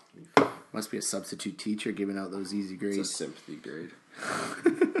 Wow, must be a substitute teacher giving out those easy It's a grades. sympathy grade.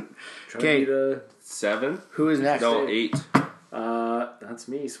 Trying Okay. to be 7? Who is next? No, 8. that's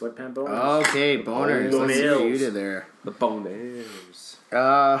me, Sweatpant Bonus. Okay, boners. Let's see what you did there. The boners.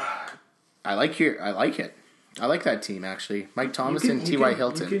 I like it. I like that team actually. Mike Thomas and T.Y.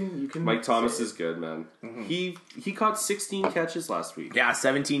 Hilton. You can Mike Thomas say is good, man. He caught 16 catches last week. Yeah,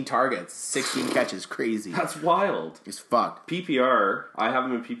 17 targets, 16 catches, crazy. That's wild. It's fuck. PPR, I have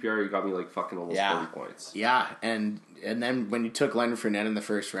him in PPR. He got me like fucking almost Yeah. 40 points. Yeah, and then when you took Leonard Fournette in the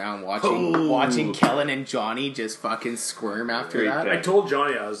first round, watching Kellen and Johnny just fucking squirm after Great that. pick. I told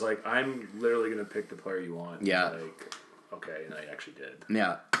Johnny, I was like, I'm literally going to pick the player you want. Yeah. Like, okay, and I actually did.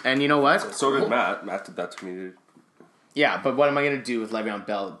 Yeah, and you know what? So did Matt. Matt did that to me, dude. Yeah, but what am I gonna do with Le'Veon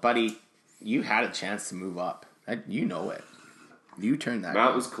Bell, buddy? You had a chance to move up. You know it. You turned that. Matt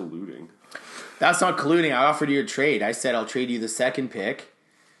down. was colluding. That's not colluding. I offered you a trade. I said I'll trade you the second pick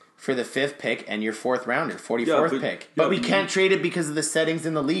for the 5th pick and your 4th rounder, 44th pick. But we can't trade it because of the settings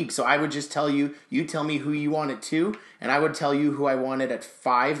in the league. So I would just tell you, you tell me who you want at 2, and I would tell you who I wanted at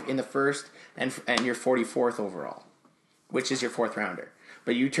 5 in the first and your 44th overall, which is your 4th rounder.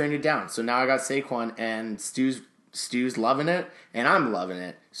 But you turned it down. So now I got Saquon, and Stu's loving it, and I'm loving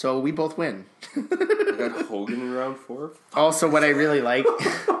it. So we both win. I got Hogan in round 4. Also, what I really like...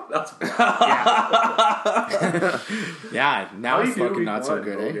 That's Yeah, now how it's you do looking week not so one,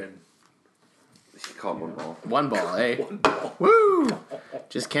 good, eh? Hogan? He caught one ball. One ball, eh? One ball. Woo!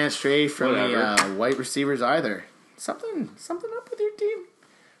 Just can't stray from the Whatever. white receivers either. Something up with your team.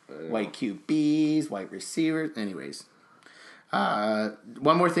 White QBs, white receivers. Anyways.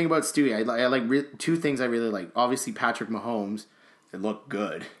 One more thing about Stewie. I like 2 things I really like. Obviously, Patrick Mahomes. It looked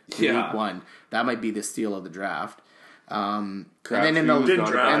good. in Yeah. Week 1. That might be the steal of the draft. And Crabtree then in the was Didn't not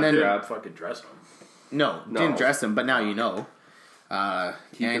a draft, bad and then- didn't fucking dress him. no, No. didn't dress him, but now you know.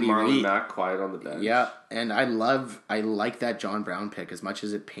 Keeping Andy Marlon Reid. Mack quiet on the bench. Yeah, and I like that John Brown pick as much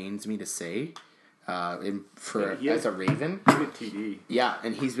as it pains me to say. As a Raven, Good TD. yeah,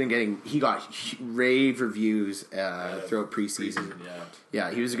 and he got rave reviews throughout preseason. Yeah.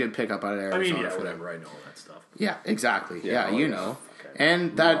 Yeah, he was a good pickup out of Arizona. I mean, yeah, for them. whatever. I know all that stuff. Yeah, exactly. Yeah, oh, you yeah. know, Okay.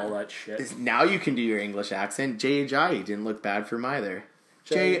 and All that shit. now you can do your English accent. Jay Ajayi didn't look bad for him either.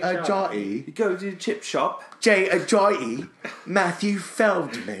 Jay Ajayi, You go to the chip shop. Jay Ajayi, Matthew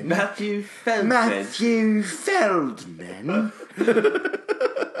Feldman. Matthew Feldman. Matthew Feldman.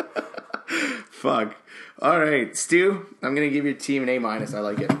 Fuck. All right, Stu. I'm gonna give your team an A-. I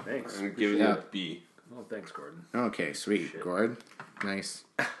like it. Thanks. I'm giving Yeah. you a B. Oh, thanks, Gordon. Okay, sweet. Gord. Nice.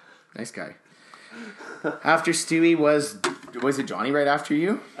 Nice guy. After Stewie was it Johnny right after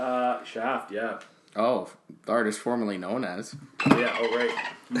you? Shaft, yeah. Oh, the artist formerly known as. Yeah, oh, right.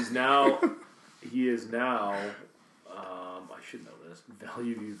 He is now, I should know this,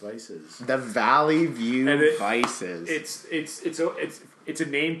 Value View Vices. The Valley View And it- Vices. It's a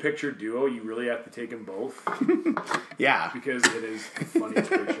name picture duo. You really have to take them both Yeah, because it is the funniest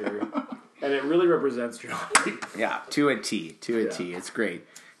picture. And it really represents Johnny. yeah, to a T. It's great.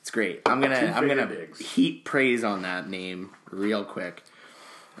 It's great. I'm gonna digs. heap praise on that name real quick.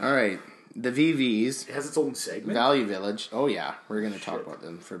 All right, the VVs. It has its own segment. Value Village. Oh yeah, we're gonna talk about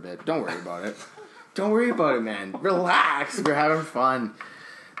them for a bit. Don't worry about it. Don't worry about it, man. Relax. We're having fun.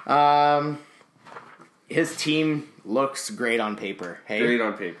 His team looks great on paper. Hey, Great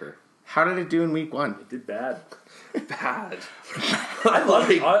on paper. how did it do in week 1? It did bad. Bad. I love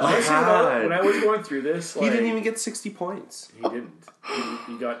it. Honestly, bad. when I was going through this, He didn't even get 60 points. He didn't.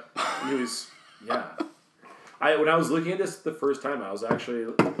 He was. Yeah. When I was looking at this the first time, I was actually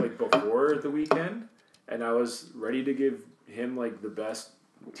like before the weekend, and I was ready to give him like the best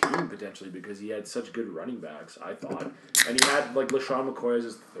team potentially because he had such good running backs. I thought, and he had like LaShawn McCoy as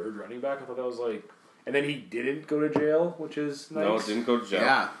his third running back. I thought that was like, and then he didn't go to jail, which is nice. No, it didn't go to jail.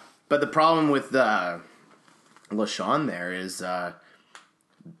 Yeah, but the problem with LaShawn there is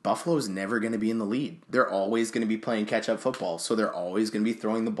Buffalo's never going to be in the lead. They're always going to be playing catch-up football, so they're always going to be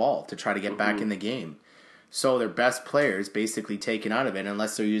throwing the ball to try to get back in the game. So their best players basically taken out of it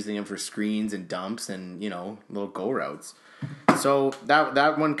unless they're using them for screens and dumps and, little go routes. So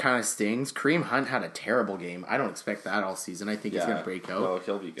that one kind of stings. Kareem Hunt had a terrible game. I don't expect that all season. I think he's going to break out. No,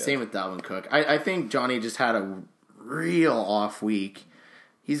 he'll be good. Same with Dalvin Cook. I think Johnny just had a real off week.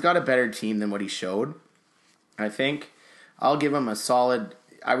 He's got a better team than what he showed. I think I'll give him a solid.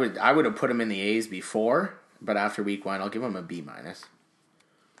 I would have put him in the A's before, but after week 1, I'll give him a B-.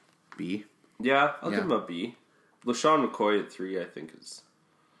 B. Yeah, I'll give him a B. LaShawn McCoy at 3, I think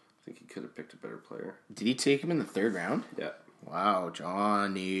he could have picked a better player. Did he take him in the 3rd round? Yeah. Wow,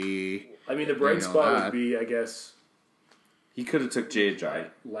 Johnny. I mean, the bright spot would be, I guess. He could have took J.J.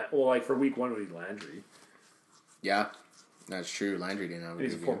 Well, like for week 1 would be Landry. Yeah, that's true. Landry didn't have a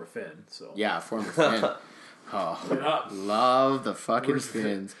He's a good former game. Finn, so Yeah, former Finn. Oh, yeah. love the fucking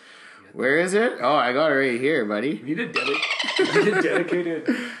Fins. Where is it? Oh, I got it right here, buddy. You need a dedicated.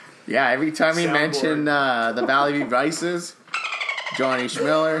 Yeah, every time we Soundboard. mention the Valley View Vices, Johnny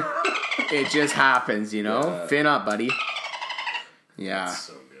Schmiller, it just happens, Yeah. Fin up, buddy. Yeah.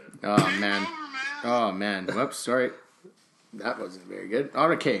 So good. Oh, man. Whoops, sorry. That wasn't very good.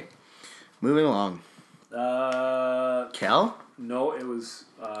 Okay. Moving along. Kel? No, it was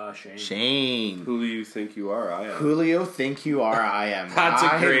Shane. Shane. Who do you think you are? I am. Julio, think you are, I am. That's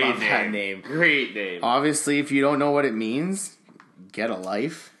a great love name. that name. Great name. Obviously, if you don't know what it means, get a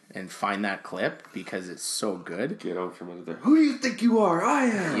life and find that clip because it's so good. Get out from under there. Who do you think you are? I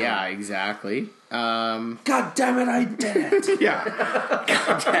am. Yeah, exactly. God damn it, I did it. Yeah.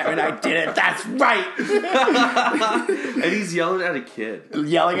 God damn it, I did it. That's right. And he's yelling at a kid.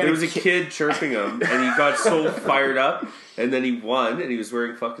 Yelling at There was a kid chirping him, and he got so fired up, and then he won, and he was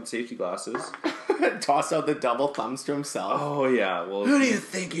wearing fucking safety glasses. Toss out the double thumbs to himself. Oh, yeah. Well, Who do you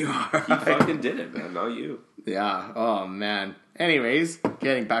think you are? he fucking did it, man. Not you. Yeah. Oh, man. Anyways,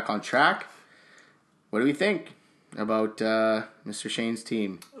 getting back on track. What do we think about Mr. Shane's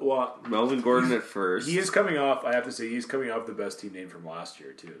team? Well, Melvin Gordon at first. he is coming off. I have to say, he's coming off the best team name from last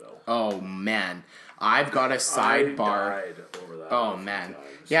year too, though. Oh, man. I've got a sidebar. I died over that. Oh, a few man. times.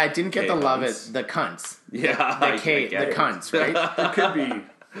 Yeah, I didn't get the love K-Hunts. it. The cunts. Yeah. The I K, get the it. cunts, right? It could be.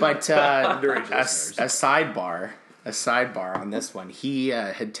 But Underage a listeners. sidebar on this one. He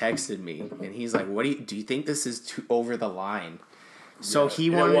had texted me, and he's like, "What do you think this is too over the line?" So he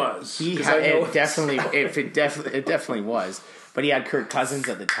and it wanted. was, He 'cause had I know it definitely. If it definitely was. But he had Kirk Cousins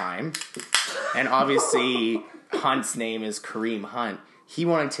at the time, and obviously Hunt's name is Kareem Hunt. He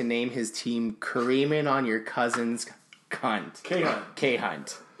wanted to name his team Kareemin' on your cousin's cunt. K-Hunt.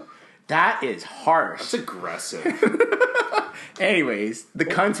 K-Hunt. That is harsh. That's aggressive. Anyways, the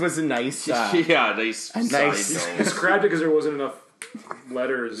cunt was a nice. Yeah, nice. nice- Side He note. scrapped it because there wasn't enough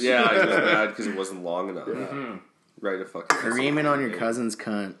letters. Yeah, I was mad because it wasn't long enough. Right, a fucking. Kareemin' on your cousin's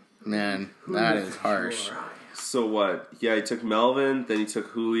cunt. Man, that is harsh. So what? Yeah, he took Melvin, then he took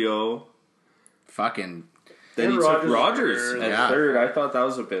Julio, Fucking, then And he took Rodgers Rogers at at Yeah. third. I thought that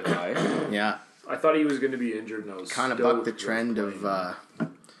was a bit high. yeah. I thought he was going to be injured, and I was Kind of stoked bucked the with trend playing. of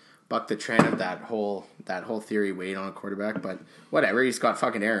that whole theory weight on a quarterback, but whatever. He's got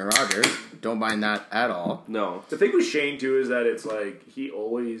fucking Aaron Rodgers. Don't mind that at all. No. The thing with Shane too is that it's like he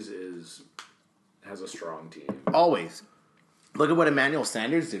always has a strong team. Always. Look at what Emmanuel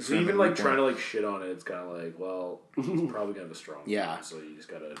Sanders did. So for him even in like week trying one. to like shit on it, it's kind of like, well, he's probably gonna have a strong Yeah. team, so you just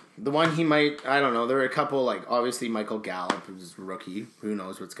gotta. The one he might, I don't know. There were a couple, like obviously Michael Gallup, who's a rookie. Who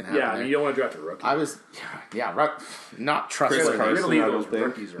knows what's gonna happen? Yeah, I mean, there. you don't want to draft a rookie. I was, not Chris trustworthy. Carson. You're gonna leave I those don't think.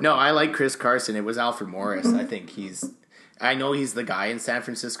 rookies. No, I like Chris Carson. It was Alfred Morris. I think I know he's the guy in San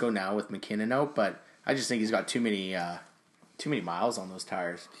Francisco now with McKinnon out, but I just think he's got too many miles on those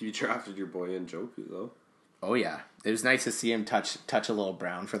tires. You drafted your boy Njoku, though. Oh yeah, it was nice to see him touch a little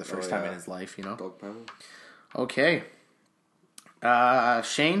brown for the first time in his life. Dog pound. Okay,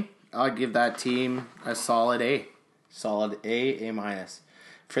 Shane, I'll give that team a solid A minus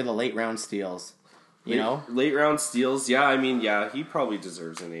for the late round steals. You know, late round steals. Yeah, I mean, he probably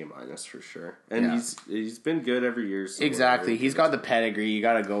deserves an A- for sure, and he's been good every year. So exactly. He's got the pedigree. You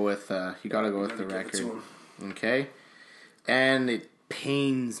got to go with the record. Okay, and it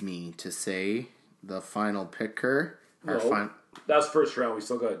pains me to say the final picker. That's first round. We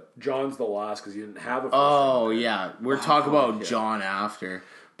still got John's the last because he didn't have a first round. round. Yeah, we're talking about John after,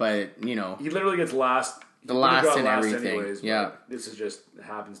 but you know he literally gets last. The last and everything. Anyways, yeah, this is just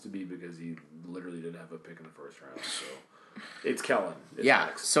happens to be because he literally didn't have a pick in the first round. So it's Kellen.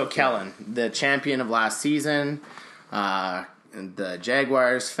 Next. So Kellen, the champion of last season, the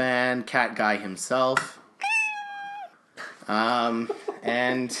Jaguars fan, cat guy himself. And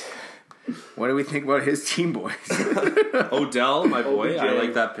what do we think about his team boys? Odell, my boy, I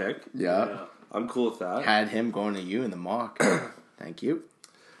like that pick. Yeah, I'm cool with that. Had him going to you in the mock. Thank you.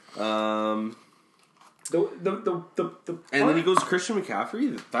 And then he goes Christian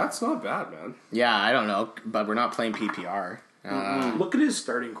McCaffrey. That's not bad, man. Yeah, I don't know, but we're not playing PPR. Look at his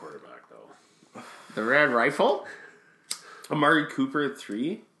starting quarterback, though. The Red Rifle, Amari Cooper at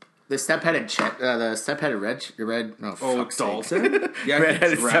 3. the step-headed red. No, Dalton. Yeah,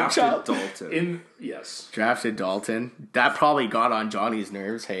 Red-headed he drafted stepchild? Dalton. Drafted Dalton. That probably got on Johnny's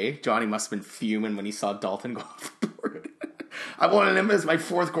nerves. Hey, Johnny must have been fuming when he saw Dalton go off the board. I wanted him as my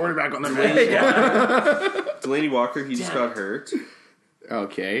fourth quarterback on the bench. Delaney Walker, he just got hurt.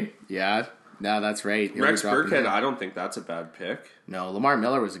 Okay, yeah. No, that's right. Rex Burkhead, I don't think that's a bad pick. No, Lamar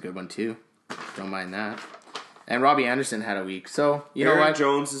Miller was a good one too. Don't mind that. And Robbie Anderson had a week. So, you know what?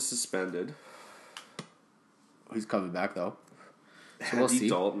 Jones is suspended. He's coming back though. So we'll see.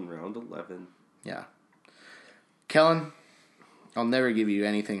 Dalton, round 11. Yeah. Kellen, I'll never give you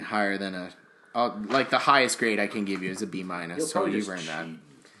anything higher than like the highest grade I can give you is a B-. So you've earned that.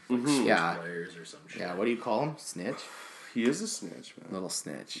 Mm-hmm. Yeah. Players or some shit. Yeah, what do you call him? Snitch? He is a snitch, man. Little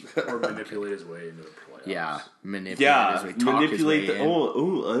snitch. Or manipulate his way into the playoffs. Yeah, manipulate his way. Manipulate his way the.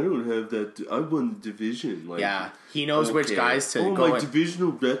 Oh, I don't have that. I won the division. Like, yeah, he knows which guys to go. Oh, my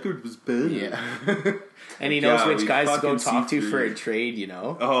divisional record was better. Yeah, and he knows which guys to go talk to for a trade. You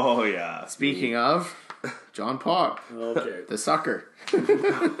know. Oh yeah. Speaking of, John Pop. Okay. The sucker.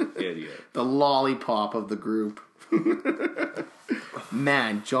 Idiot. The lollipop of the group.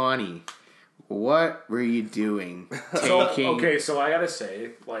 Man, Johnny. What were you doing? So I gotta say,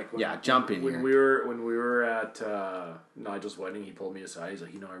 like, jump in when here. we were at Nigel's wedding, he pulled me aside. He's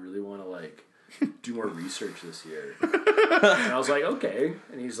like, I really want to like do more research this year. And I was like, okay.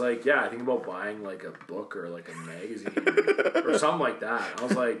 And he's like, I think about buying like a book or like a magazine or something like that. And I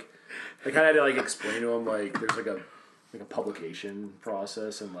was like, I kind of had to like explain to him like there's like a publication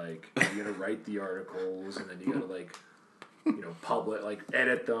process and like you're gonna write the articles and then you gotta like. Publish, like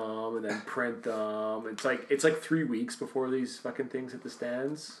edit them and then print them. It's like 3 weeks before these fucking things hit the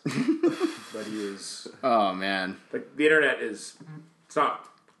stands. But he was. Oh man! Like the internet it's not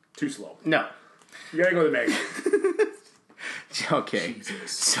too slow. No, you gotta go to the magazine. Okay,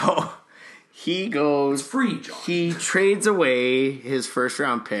 Jesus. So he goes it's free, John. He trades away his first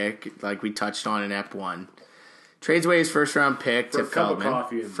round pick, like we touched on in Ep 1. Trades away his first round pick to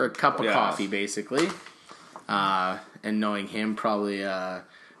Feldman for a cup of coffee, basically. And knowing him, probably a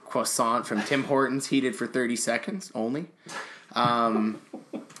croissant from Tim Hortons heated for 30 seconds only.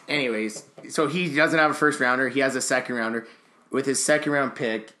 Anyways, so he doesn't have a first rounder. He has a second rounder. With his second round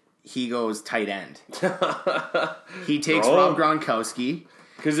pick, he goes tight end. He takes Rob Gronkowski.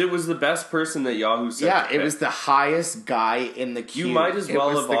 Because it was the best person that Yahoo said. Yeah, it was the highest guy in the queue. You might as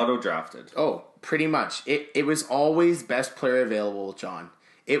well have auto-drafted. Oh, pretty much. It was always best player available, John.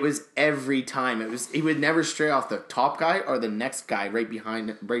 It was every time. He would never stray off the top guy or the next guy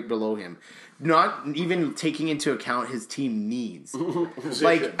right below him. Not even taking into account his team needs.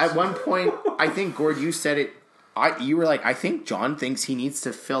 Like at one point, I think Gord, you said it. You were like, I think John thinks he needs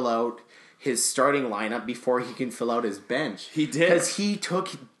to fill out his starting lineup before he can fill out his bench. He did. Because he took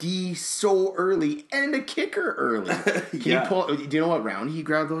D so early and a kicker early. Do you know what round he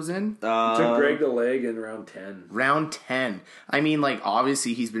grabbed those in? He took Greg the leg in round 10. Round 10. I mean, like,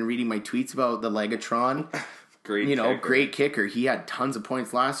 obviously he's been reading my tweets about the Legatron. Great kicker. He had tons of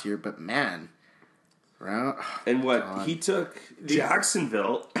points last year, but man. He took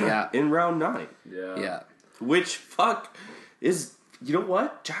Jacksonville in round 9. Yeah. Which, is... You know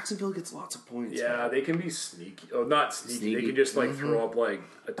what? Jacksonville gets lots of points. Yeah, man. They can be sneaky. Oh, not sneaky. They can just like throw up like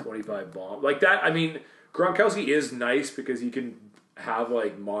a 25 bomb. Like that, I mean, Gronkowski is nice because he can have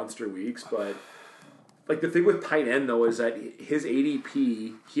like monster weeks, but like the thing with tight end though is that his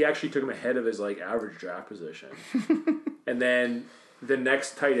ADP, he actually took him ahead of his like average draft position. And then the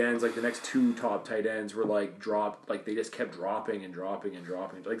next tight ends, like the next two top tight ends, were like dropped. Like they just kept dropping and dropping and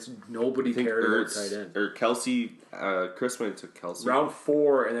dropping. Like nobody cared about tight end. Or Kelsey, Chris went to Kelsey. Round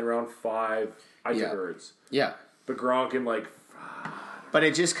 4 and then round 5, I took Yeah. Ertz. Yeah. But Gronk and like. But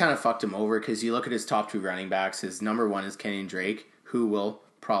it just kind of fucked him over because you look at his top 2 running backs. His number 1 is Kenyon Drake, who will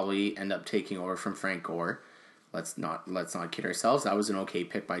probably end up taking over from Frank Gore. Let's not kid ourselves. That was an okay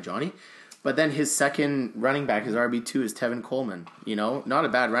pick by Johnny. But then his second running back, his RB2, is Tevin Coleman. You know, not a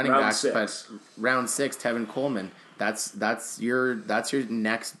bad running Round back, 6. but round 6, Tevin Coleman. That's your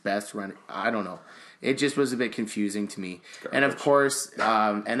next best run. I don't know. It just was a bit confusing to me. Garbage. And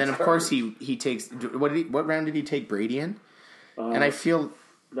of course, he takes. What round did he take Brady in? And I feel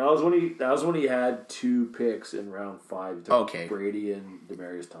that was when he had 2 picks in round 5. He took Brady and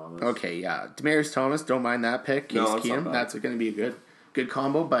Demaryius Thomas. Okay, yeah, Demaryius Thomas. Don't mind that pick. Case Keenum. That's going to be a good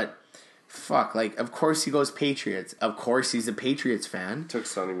combo. But fuck, like, of course he goes Patriots. Of course he's a Patriots fan. Took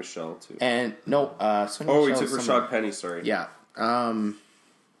Sonny Michel too. And no, he took Rashad Penny. Sorry. Yeah.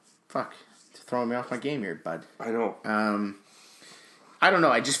 Fuck, throwing me off my game here, bud. I know. I don't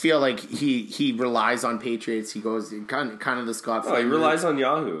know. I just feel like he relies on Patriots. He goes kind of the Scott. No, he relies on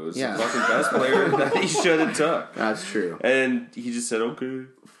Yahoo. It's the fucking best player that he should have took. That's true. And he just said, okay.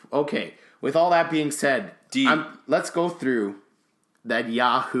 Okay. With all that being said, let's go through that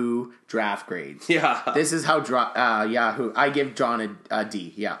Yahoo draft grades. Yeah. This is how Yahoo. I give John a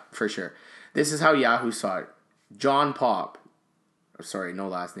D. Yeah, for sure. This is how Yahoo saw it. John Pop. Oh, sorry, no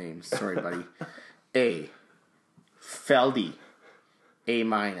last names. Sorry, buddy. A. Feldy. A-.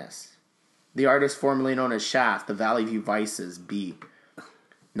 The artist formerly known as Shaft, the Valley View Vices, B.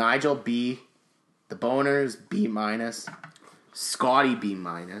 Nigel, B. The Boners, B-. Scotty, B-.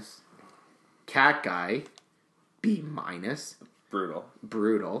 Cat Guy, B-.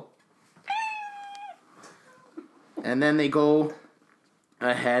 Brutal. And then they go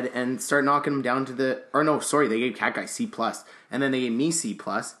ahead and start knocking them down to they gave Cat Guy C+. And then they gave me C+.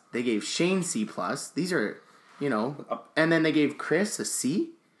 They gave Shane C+. These are... and then they gave Chris a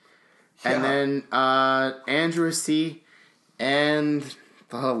C, and then Andrew a C, and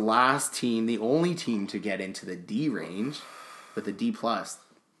the last team, the only team to get into the D range, with the D+,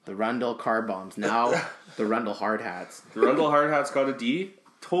 the Rundle Car Bombs, now the Rundle Hard Hats. The Rundle Hard Hats got a D.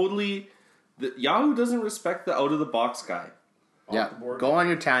 Totally, Yahoo doesn't respect the out-of-the-box guy. Yeah, go on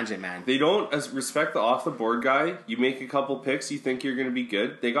your tangent, man. They don't respect the off-the-board guy. You make a couple picks, you think you're going to be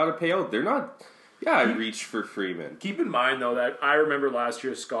good. They got to pay out. They're not... Yeah, I reached for Freeman. Keep in mind, though, that I remember last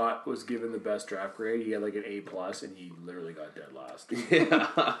year Scott was given the best draft grade. He had like an A+, and he literally got dead last.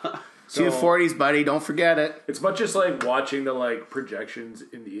 Yeah. 240s, buddy. Don't forget it. It's much just like watching the like projections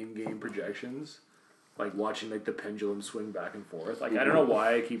in the in-game projections. Like watching like the pendulum swing back and forth. Like I don't know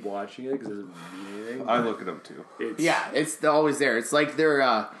why I keep watching it because it doesn't mean anything. I look at them too. It's always there. It's like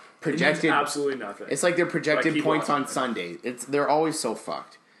they're projected. Absolutely nothing. It's like they're projected points on Sunday. They're always so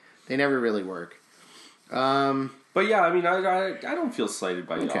fucked. They never really work. But yeah, I mean, I don't feel slighted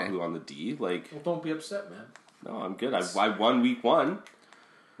by Yahoo on the D. Like, well, don't be upset, man. No, I'm good. I won week 1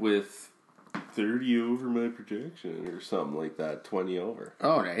 with 30 over my projection or something like that. 20 over.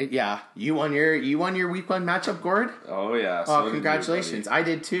 All right, yeah. You won your week 1 matchup, Gord. Oh yeah. So congratulations! I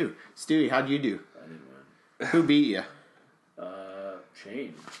did too. Stewie, how'd you do? I didn't win. Who beat you?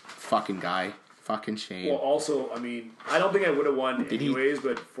 Shane. Fucking guy. Fucking Shane. Well, also, I mean, I don't think I would have won anyways,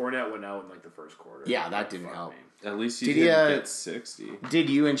 but Fournette went out in like the first quarter. Yeah, that didn't help. At least he didn't get 60. Did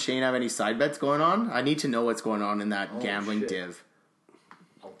you and Shane have any side bets going on? I need to know what's going on in that gambling div.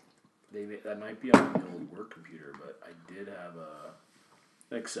 That might be on the old work computer, but I did have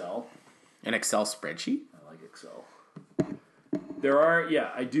an Excel. An Excel spreadsheet? I like Excel.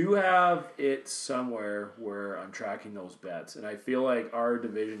 I do have it somewhere where I'm tracking those bets, and I feel like our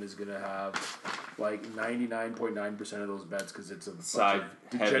division is going to have like 99.9% of those bets because it's a bunch of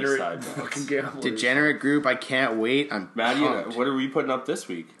degenerate fucking gamblers. Degenerate group. I can't wait. I'm Maddie, what are we putting up this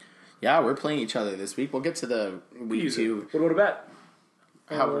week? Yeah, we're playing each other this week. We'll get to the week 2. What about a bet?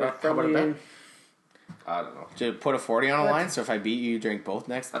 How about a bet? I don't know. To put a 40 on a line, so if I beat you, you drink both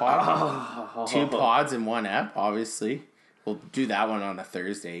next pod. 2 pods in 1 ep, obviously. We'll do that one on a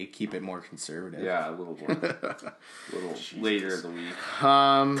Thursday. Keep it more conservative. Yeah, a little more. a little later in the week.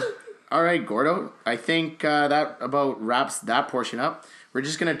 All right, Gordo. I think that about wraps that portion up. We're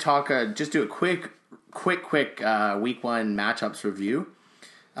just going to talk, just do a quick week 1 matchups review.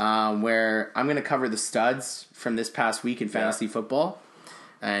 Where I'm going to cover the studs from this past week in fantasy football.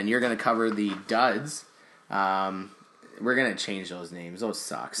 And you're going to cover the duds. We're going to change those names. Those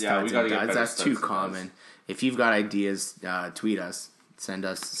suck. Yeah, studs we got to and get duds. That's too studs common. If you've got ideas, tweet us. Send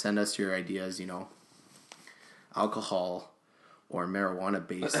us your ideas, alcohol or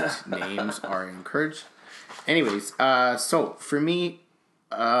marijuana-based names are encouraged. Anyways, so for me,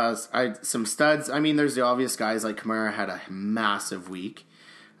 some studs. I mean, there's the obvious guys like Kamara had a massive week,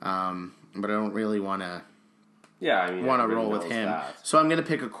 but I don't really want to roll with him. That. So I'm going to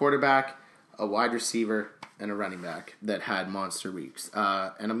pick a quarterback, a wide receiver, and a running back that had monster weeks.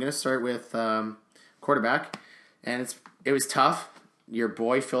 And I'm going to start with quarterback, and it was tough. Your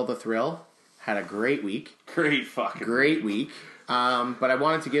boy Phil the Thrill had a great week. Great week. But I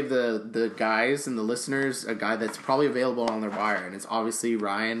wanted to give the guys and the listeners a guy that's probably available on their wire, and it's obviously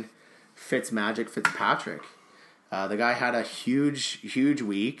Ryan Fitzpatrick. The guy had a huge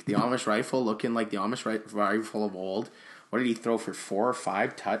week. The Amish Rifle looking like the Amish Rifle of old. What did he throw for 4 or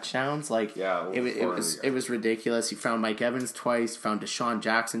 5 touchdowns? Like it was ridiculous. He found Mike Evans twice, found Deshaun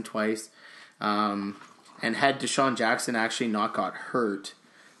Jackson twice, and had Deshaun Jackson actually not got hurt,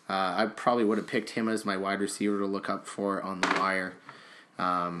 I probably would have picked him as my wide receiver to look up for on the wire.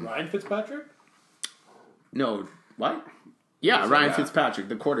 Ryan Fitzpatrick? No, what? Yeah, Ryan Fitzpatrick,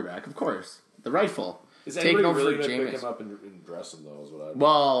 the quarterback, of course. The rifle. Is anybody really going to pick him up and dress him, though, is what I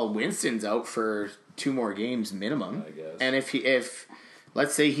Well, Winston's out for 2 more games minimum. I guess. And if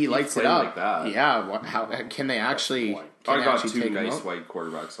let's say he lights it up. Like that. Yeah, how can they actually... I got 2 nice white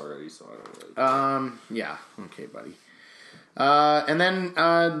quarterbacks already, so I don't really... Yeah, okay, buddy. And then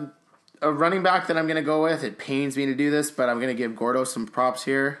a running back that I'm going to go with. It pains me to do this, but I'm going to give Gordo some props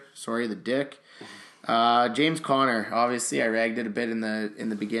here. Sorry, the dick. James Conner. Obviously, I ragged it a bit in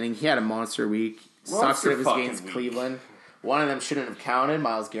the beginning. He had a monster week. Sucks that it was against Cleveland. One of them shouldn't have counted,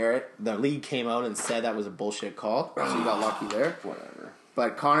 Myles Garrett. The league came out and said that was a bullshit call, so you got lucky there. Whatever.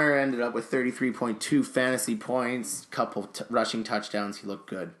 But Conner ended up with 33.2 fantasy points, couple rushing touchdowns. He looked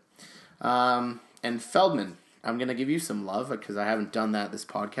good. And Feldman. I'm going to give you some love because I haven't done that this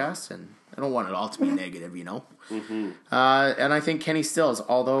podcast, and I don't want it all to be negative, you know? Mm-hmm. And I think Kenny Stills,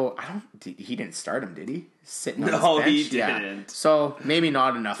 although he didn't start him, did he? Sitting on his bench? No, he didn't. Yeah. So maybe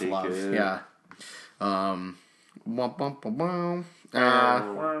not enough love. Good. Yeah.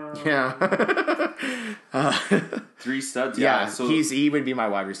 Yeah. 3 studs. Yeah, so he would be my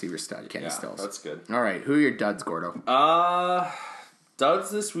wide receiver stud, Kenny Stills. That's good. All right, who are your duds, Gordo? Duds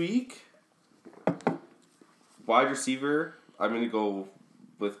this week. Wide receiver, I'm going to go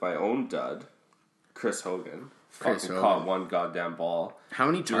with my own dud, Chris Hogan. Caught 1 goddamn ball. How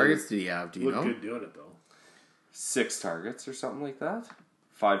many targets did he have? Do you know? Good doing it, though. 6 targets or something like that.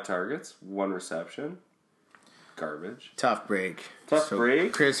 5 targets, 1 reception. Garbage. Tough break.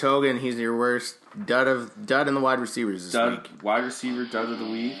 Break. Chris Hogan, he's your worst dud in the wide receivers this week. Wide receiver dud of the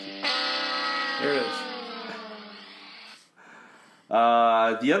week. There it is.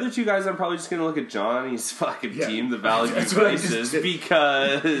 The other 2 guys, I'm probably just going to look at Johnny's fucking team, the value prices,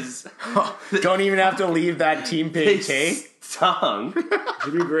 because... Don't even have to leave that team page, hey? Stung.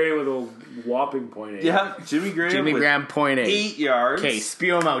 Jimmy Graham with a whopping .8. Yeah, Jimmy Graham 0.8. 8 yards. Okay,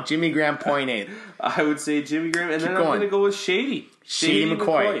 spew him out. Jimmy Graham 0.8. I would say Jimmy Graham, and then I'm going to go with Shady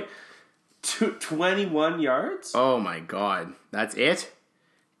McCoy. 21 yards? Oh my god. That's it?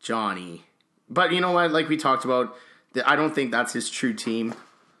 Johnny. But you know what? Like we talked about... I don't think that's his true team.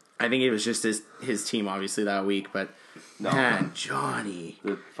 I think it was just his team, obviously, that week. But man, Johnny,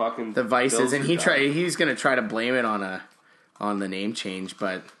 the vices, and he's gonna try to blame it on the name change.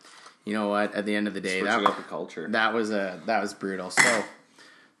 But you know what? At the end of the day, switching up the culture. That was brutal. So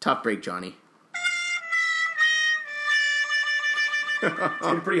tough break, Johnny. It's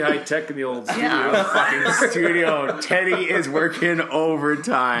getting pretty high tech in the old studio. Yeah, fucking studio. Teddy is working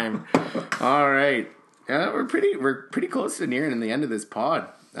overtime. All right. Yeah, we're pretty close to nearing the end of this pod.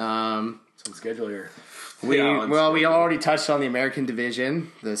 Some schedule here. We already touched on the American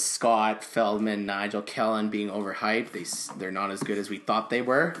division. The Scott, Feldman, Nigel Kellen being overhyped. They're not as good as we thought they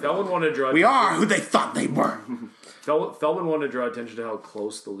were. Feldman wanted to draw. We are who they thought they were. Feldman wanted to draw attention to how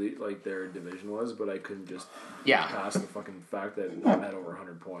close their division was, but I couldn't just pass the fucking fact that no one had over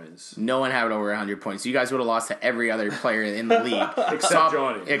 100 points. No one had over 100 points. You guys would have lost to every other player in the league except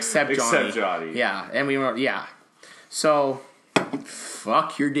Johnny. Except Johnny. Yeah, and we were So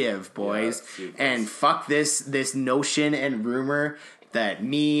fuck your div, boys, and fuck this notion and rumor that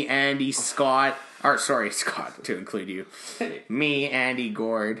me, Andy, Scott to include you, me, Andy,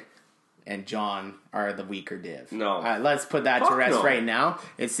 Gord, and John are the weaker div. No. Let's put that to rest right now.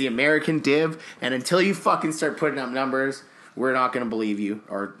 It's the American div, and until you fucking start putting up numbers, we're not going to believe you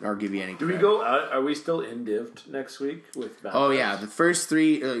or give you any credit. Do we go? Are we still in dived next week with that? Oh, yeah. The first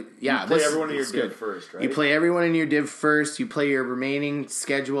 3... you play everyone in your div first, right? You play everyone in your div first. You play your remaining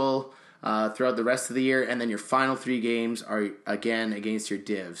schedule throughout the rest of the year, and then your final 3 games are again against your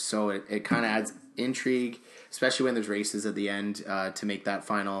div. So it kind of adds intrigue, especially when there's races at the end to make that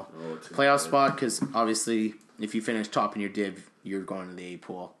final playoff spot. Because obviously, if you finish top in your div, you're going to the A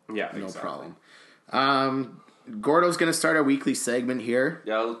pool. Yeah, no exactly. problem. Gordo's going to start a weekly segment here.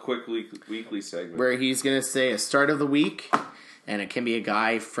 Yeah, a quick weekly segment where he's going to say a start of the week, and it can be a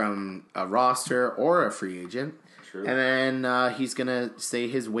guy from a roster or a free agent. True. And then he's going to say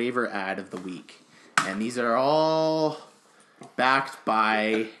his waiver ad of the week. And these are all backed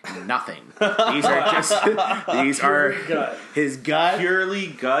by nothing. These are his gut. Purely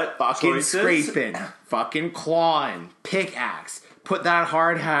gut fucking choices. Scraping. Fucking clawing. Pickaxe. Put that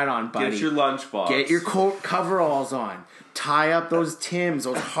hard hat on, buddy. Get your lunchbox. Get your coat coveralls on. Tie up those Timbs,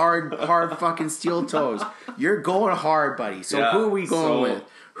 those hard fucking steel toes. You're going hard, buddy. So who are we going with?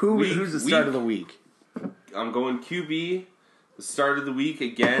 Who's the start of the week? I'm going QB. The start of the week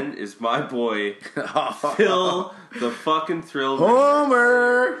again is my boy Phil the fucking Thrill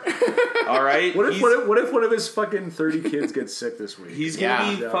Homer. All right. What if one of his fucking 30 kids gets sick this week? He's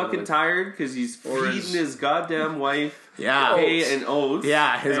gonna be fucking tired because he's feeding his goddamn wife. Yeah, hay and oats.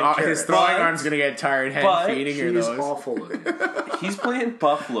 Yeah, his throwing arm's gonna get tired feeding her those. Awful. He's playing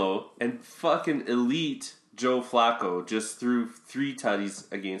Buffalo and fucking elite Joe Flacco just threw 3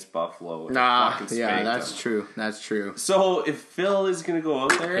 tutties against Buffalo. That's true. That's true. So if Phil is going to go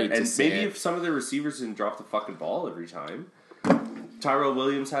out there, and maybe if some of the receivers didn't drop the fucking ball every time, Tyrell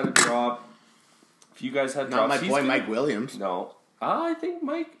Williams had a drop. If you guys had drops, not my boy Mike Williams. No, I think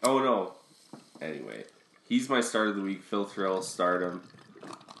Mike. Oh no. Anyway, he's my start of the week. Phil Thrill, start him.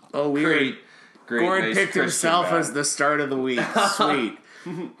 Oh, weird. Great. Gordon nice picked himself as the start of the week. Sweet.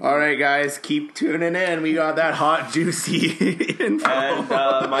 All right, guys, keep tuning in. We got that hot, juicy info.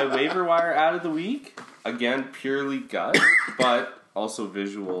 And my waiver wire out of the week, again, purely gut, but also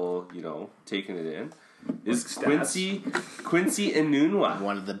visual, taking it in, is Quincy Enunwa.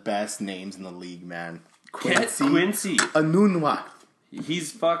 One of the best names in the league, man. Quincy Enunwa.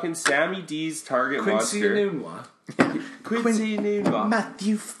 He's fucking Sammy D's target Quincy monster. Enunwa. Enunwa.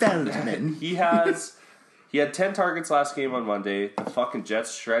 Matthew Feldman. He had 10 targets last game on Monday. The fucking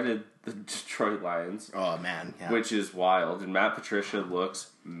Jets shredded the Detroit Lions. Oh, man. Yeah. Which is wild. And Matt Patricia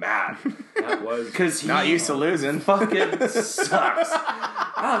looks mad. That was. Because he's not used to losing. Fucking sucks.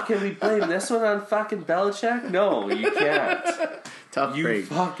 Can we blame this one on fucking Belichick? No, you can't. Tough break.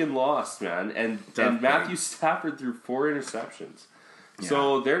 Fucking lost, man. And Matthew Stafford threw 4 interceptions. Yeah.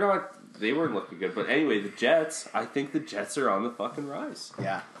 So they weren't looking good. But anyway, I think the Jets are on the fucking rise.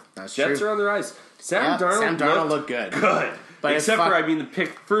 Yeah. That's Jets true. are on the rise. Sam Darnold looked good. But except for the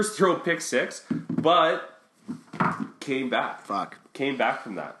first throw pick 6, but came back. Came back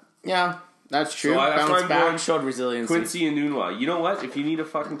from that. Yeah, that's true. So Bounced back, showed resiliency. Quincy Enunwa. You know what? If you need a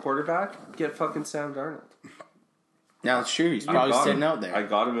fucking quarterback, get fucking Sam Darnold. Yeah, it's true. He's probably sitting out there. I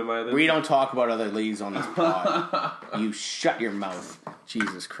got him in my other We don't talk about other leagues on this pod. You shut your mouth.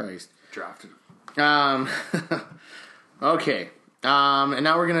 Jesus Christ. Drafted. Okay. And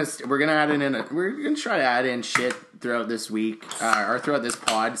now we're gonna add we're gonna try to add in shit throughout this week or throughout this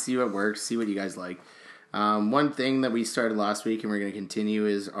pod. See what works. See what you guys like. One thing that we started last week and we're gonna continue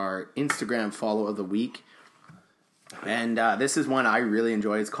is our Instagram follow of the week. And this is one I really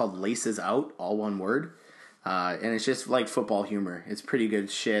enjoy. It's called Laces Out, all one word. And it's just like football humor. It's pretty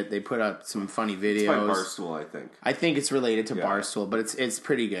good shit. They put up some funny videos. It's by Barstool, I think. I think it's related to Barstool, but it's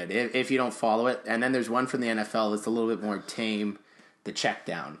pretty good if you don't follow it. And then there's one from the NFL that's a little bit more tame. The Check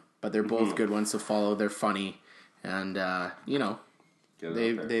Down, but they're both good ones to follow. They're funny, and they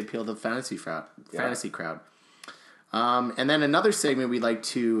appeal to the fantasy crowd. And then another segment we'd like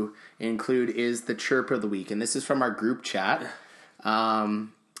to include is the Chirp of the Week, and this is from our group chat.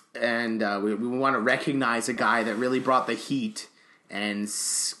 And we want to recognize a guy that really brought the heat and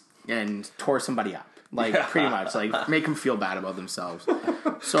tore somebody up. Pretty much, make them feel bad about themselves.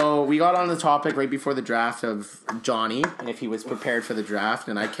 So we got on the topic right before the draft of Johnny, and if he was prepared for the draft,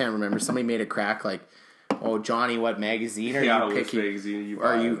 and I can't remember. Somebody made a crack "Oh, Johnny, what magazine are you picking? Magazine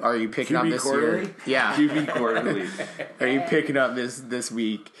are you picking up this Quarterly? year? Yeah, QB Quarterly. Are you picking up this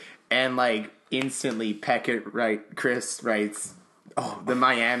week?" And instantly, Chris writes, "Oh, the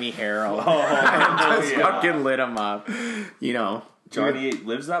Miami Herald." Fucking lit him up, Johnny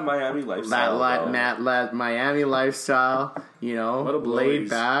lives that Miami lifestyle. Miami lifestyle, laid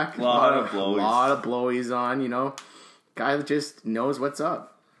back. A lot of blowies on, Guy that just knows what's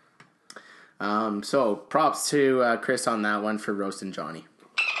up. So props to Chris on that one for roasting Johnny.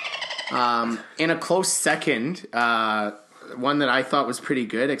 In a close second, one that I thought was pretty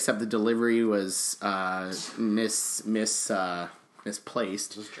good, except the delivery was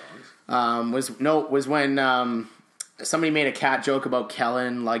misplaced. Is this John's? Was when somebody made a cat joke about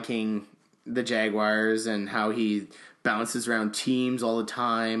Kellen liking the Jaguars and how he bounces around teams all the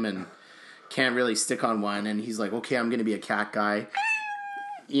time and can't really stick on one. And he's like, okay, I'm going to be a cat guy.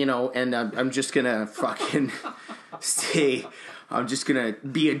 You know, and I'm just going to fucking stay. I'm just going to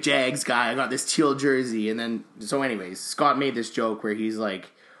be a Jags guy. I got this teal jersey. And then, so anyways, Scott made this joke where he's like,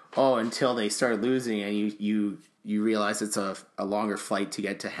 oh, until they start losing and you realize it's a longer flight to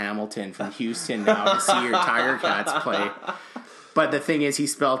get to Hamilton from Houston now to see your Tiger Cats play. But the thing is, he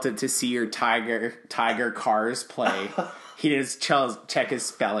spelt it to see your Tiger Cars play. He didn't check his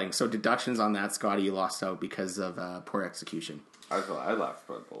spelling. So deductions on that, Scotty, you lost out because of poor execution. I laughed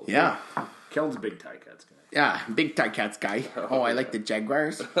about both. Yeah. Kellen's a big Ticats guy. Yeah, big Ticats guy. Oh, I like the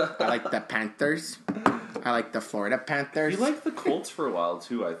Jaguars. I like the Panthers. I like the Florida Panthers. He liked the Colts for a while,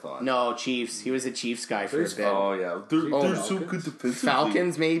 too, I thought. No, Chiefs. He was a Chiefs guy for a bit. Oh, yeah. They're so good defensively.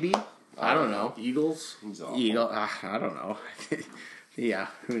 Falcons, maybe? I don't know. Eagles? Eagle? I don't know. Yeah,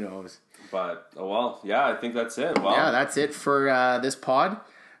 who knows? But, oh well, yeah, I think that's it. Well, yeah, that's it for this pod.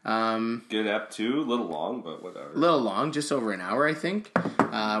 Good Ep 2, a little long, but whatever. A little long, just over an hour, I think. We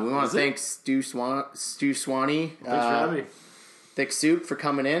want to thank Stu Swanee, Thanks for having me. Thick Soup for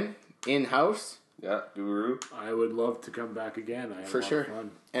coming in-house. Yeah, Guru. I would love to come back again. I had For a lot sure. of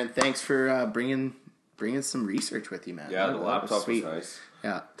fun. And thanks for bringing some research with you, man. Yeah, the That laptop was sweet. nice.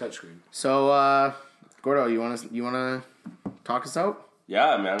 Yeah. Touchscreen. So, Gordo, you wanna talk us out?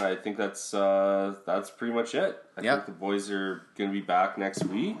 Yeah, man, I think that's pretty much it. I Yep. think the boys are going to be back next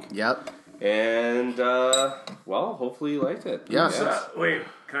week. Yep. And, well, hopefully you liked it. Yeah. Yes. Wait,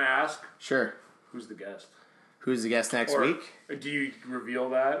 can I ask? Sure. Who's the guest? Who's the guest next week? Do you reveal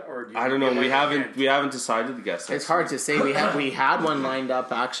that, or do you I don't know. give We it a haven't hint? we haven't decided the guest. It's hard to say. We had one lined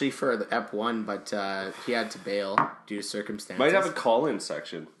up actually for the Ep 1, but he had to bail due to circumstances. Might have a call-in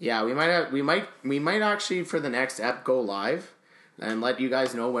section. Yeah, we might actually for the next Ep go live and let you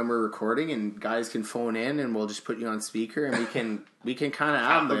guys know when we're recording, and guys can phone in, and we'll just put you on speaker, and we can kind of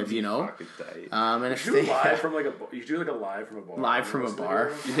ad lib, you know. Fucking tight. And if You do live from like a you do like a live from a bar. Live from a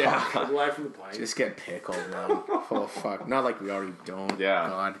bar. Yeah. Live from the pint. Just get pickled, man. Oh fuck! Not like we already don't. Yeah.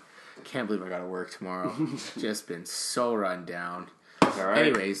 God, can't believe I got to work tomorrow. Just been so run down. All right.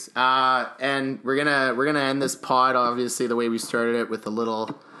 Anyways, and we're gonna end this pod obviously the way we started it, with a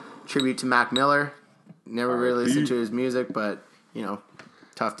little tribute to Mac Miller. Never really listened to his music, but you know,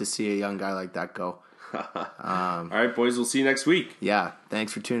 tough to see a young guy like that go. All right, boys. We'll see you next week. Yeah,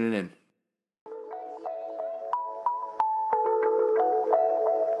 thanks for tuning in.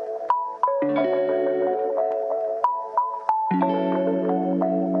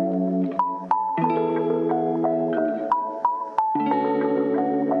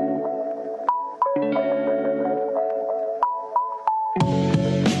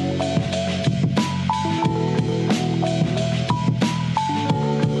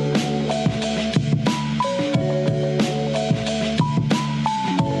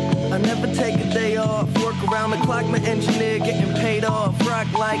 I never take a day off, work around the clock, my engineer getting paid off.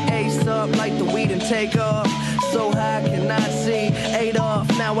 Rock like Ace up, like the weed and take off. So high, cannot see Adolf.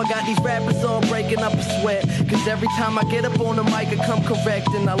 Now I got these rappers all breaking up a sweat. Cause every time I get up on the mic, I come correct.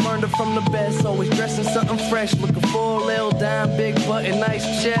 And I learned it from the best, always dressing something fresh. Looking for a little dime, big butt and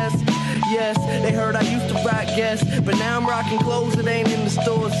nice chest. Yes, they heard I used to rock Guess, but now I'm rocking clothes that ain't in the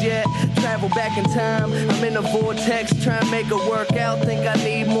stores yet. Travel back in time, I'm in a vortex, trying to make it work out, think I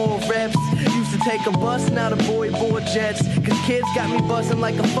need more reps. Used to take a bus, now the boy board jets. Cause kids got me buzzing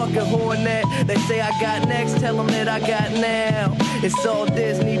like a fucking hornet. They say I got next, tell them that I got now. It's all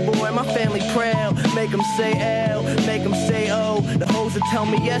Disney, boy, my family proud. Make them say L, make them say O. The hoes that tell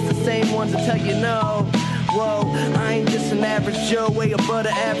me yes, the same ones that tell you no. Whoa, I ain't just an average Joe, way above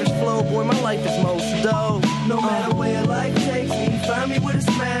the average flow. Boy, my life is most dope. No matter where life takes me, find me with a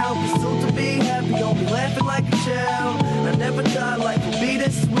smile. Pursuit to be happy, don't be laughing like a child. I never thought life would be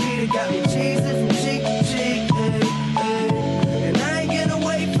this sweet. It got me cheesing from cheek to cheek, hey, hey. And I ain't gonna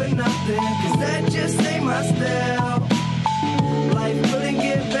wait for nothing, cause that just ain't my style. Life couldn't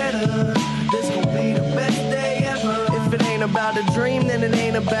get better, this gon' be the best day ever. If it ain't about a dream, then it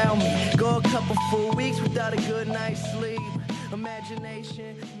ain't about me. Go a couple full weeks without a good night's sleep.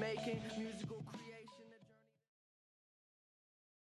 Imagination, making music.